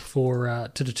help for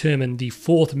to determine the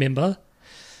 4th member.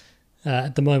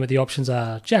 At the moment, the options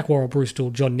are Jack Worrell, Bruce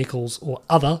Dool, John Nichols, or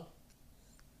other.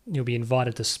 You'll be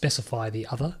invited to specify the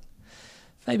other.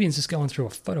 Fabian's just going through a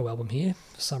photo album here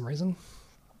for some reason.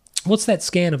 What's that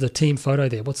scan of the team photo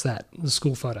there? What's that? The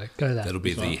school photo. Go to that. That'll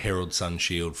be the Herald Sun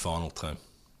Shield final team.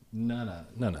 No.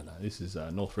 This is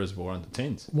North Reservoir under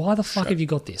 10s. Why the fuck have you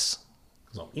got this?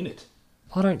 Because I'm in it.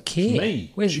 I don't care. It's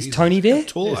me. Is Jesus, Tony there? how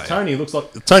tall Yes, are you? Tony looks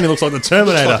like the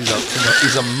Terminator.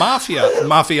 He's a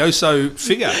mafioso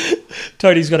figure.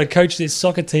 Tony's got to coach this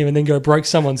soccer team and then go broke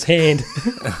someone's hand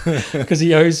because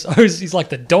he owes. He's like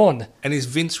the Don. And is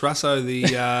Vince Russo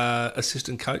the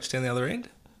assistant coach down the other end?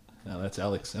 No, that's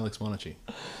Alex Monarchy.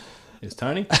 Is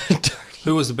Tony?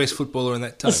 Who was the best footballer in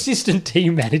that team? Assistant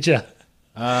team manager.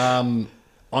 On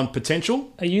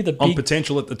potential? Are you the On big?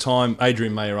 potential at the time,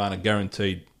 Adrian Majorana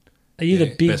guaranteed. Are you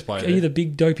the big? best player Are you there. the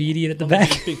big dopey idiot at the I'm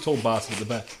back? a big tall bastard at the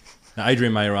back. Now,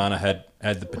 Adrian Majorana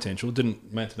had the potential, didn't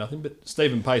amount to nothing, but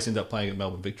Stephen Pace ended up playing at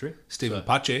Melbourne Victory. Stephen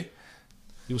Pache.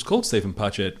 He was called Stephen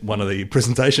Pace at one of the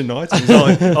presentation nights. His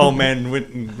old man went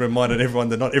and reminded everyone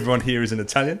that not everyone here is an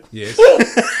Italian. Yes.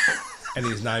 And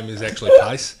his name is actually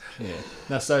Pace. Yeah.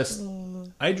 Now, so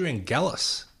Adrian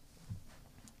Gallas.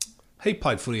 He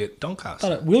played footy at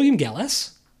Doncaster. William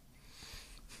Gallas,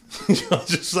 I was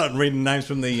just starting reading names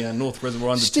from the North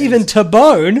Reservoir under Stephen 10s.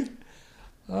 Tabone.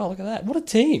 Oh, look at that! What a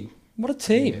team! What a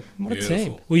team! Yeah, what a beautiful.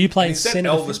 team! Will you play Is that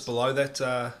centre? Elvis defence? below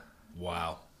that?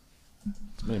 Wow.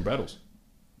 It's me and Braddles.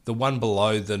 The one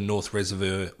below the North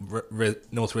Reservoir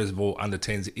under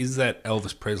 10s, is that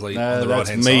Elvis Presley on the right that's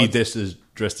hand me side?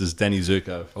 dressed as Danny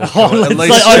Zuko. Oh, At let's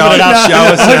least like, show, open it up. show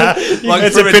us that. Like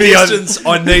It's from a a video. distance,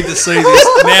 I need to see this.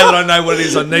 Now that I know what it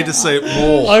is, I need to see it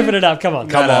more. Open it up! Come on!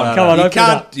 Come on. Come on! You Open it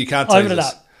up! You can't Open tease it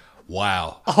us. up!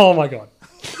 Wow. Oh my god!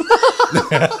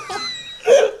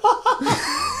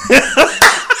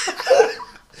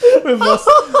 We've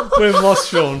lost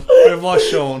Sean. We've lost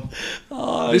Sean.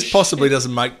 This possibly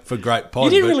doesn't make for great pod. You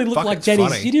didn't but really look fuck, like it's Danny.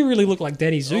 funny. You didn't really look like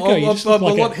Danny Zuko. Oh, you I'm just look a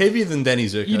like lot heavier than Danny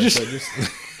Zuko. You just- so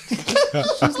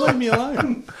just leave me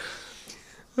alone.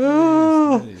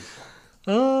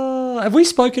 Have we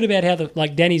spoken about how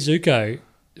Danny Zuko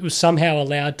was somehow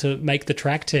allowed to make the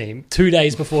track team 2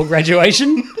 days before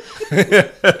graduation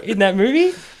in that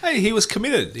movie? Hey, he was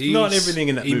committed. Not everything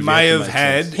in that he movie may has to have make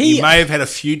had. sense. He may have had a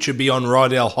future beyond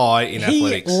Rydell High in He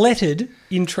athletics. lettered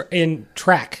in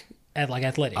track at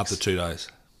athletics. Up to 2 days.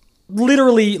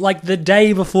 Literally the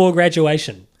day before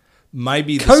graduation.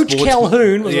 Maybe the Coach sports-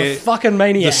 Calhoun was a yeah, fucking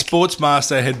maniac. The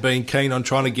sportsmaster had been keen on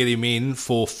trying to get him in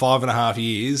for 5.5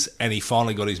 years, and he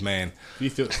finally got his man. You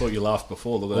thought you laughed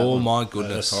before. Look at that Oh, one. my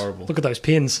goodness. That's horrible. Look at those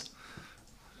pins.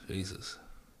 Jesus.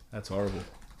 That's horrible.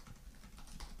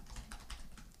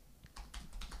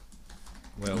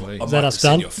 Well, I Is that might us have sent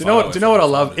done? you a Do you know what? photo Do you know what I if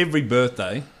love? find it. Every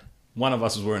birthday, one of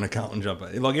us is wearing a Carlton jumper.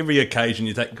 Like every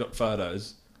occasion, got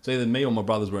photos. It's either me or my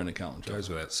brother's wearing a Carlton jumper. Goes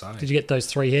without saying. Did you get those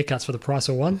 3 haircuts for the price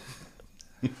of one?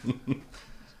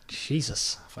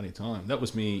 Jesus. Funny time. That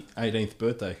was me 18th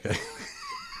birthday.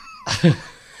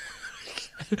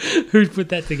 Who put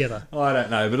that together? I don't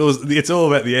know, but it's all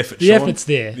about the effort. The Sean. effort's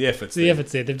there. The effort's The there.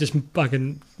 effort's there. They've just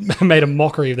fucking made a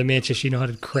mockery of the Manchester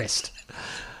United crest.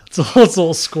 It's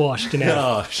all squashed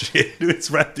now. Oh shit! Let's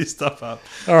wrap this stuff up.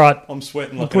 All right. I'm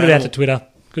sweating. We'll Like put an it out to animal. Twitter.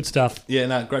 Good stuff. Yeah,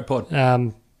 no, great pod.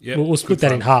 Yep, We'll split good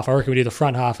that in fun. half. I reckon we do the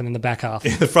front half and then the back half.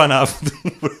 The front half.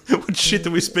 What shit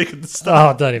do we speak at the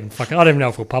start? Oh, don't even fucking. I don't even know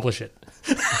if we'll publish it.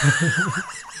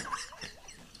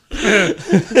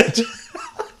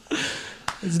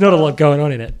 There's not a lot going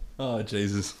on in it. Oh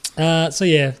Jesus! So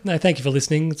yeah, no, thank you for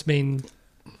listening. It's been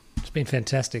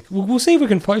fantastic. We'll see if we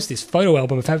can post this photo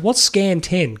album. In fact, what's Scan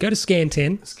 10? Go to Scan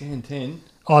 10. Scan 10.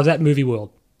 Oh, is that Movie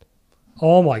World?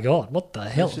 Oh my god, what the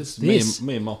hell It's is just me this?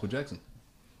 and Michael Jackson.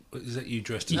 Is that you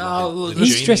dressed as No, like a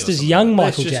He's genie dressed or as something? young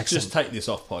Let's Michael Jackson. Just take this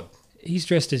off pod. He's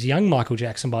dressed as young Michael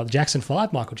Jackson by the Jackson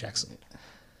 5 Michael Jackson.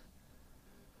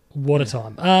 What a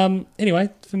time. Anyway,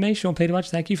 for me, Sean Peter Much,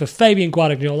 thank you. For Fabian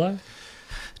Guadagnolo,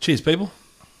 Cheers, people.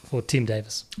 for Tim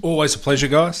Davis. Always a pleasure,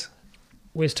 guys.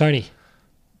 Where's Tony?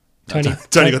 Tony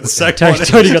got the sack. Tony got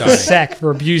the Tony. sack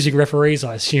for abusing referees,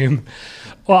 I assume.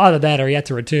 Well, either that or he had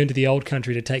to return to the old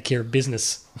country to take care of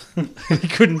business. he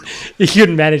couldn't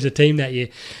manage the team that year.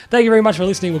 Thank you very much for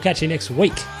listening. We'll catch you next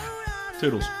week.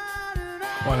 Toodles.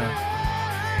 Bye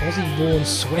now. Aussie-born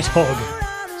sweat hog.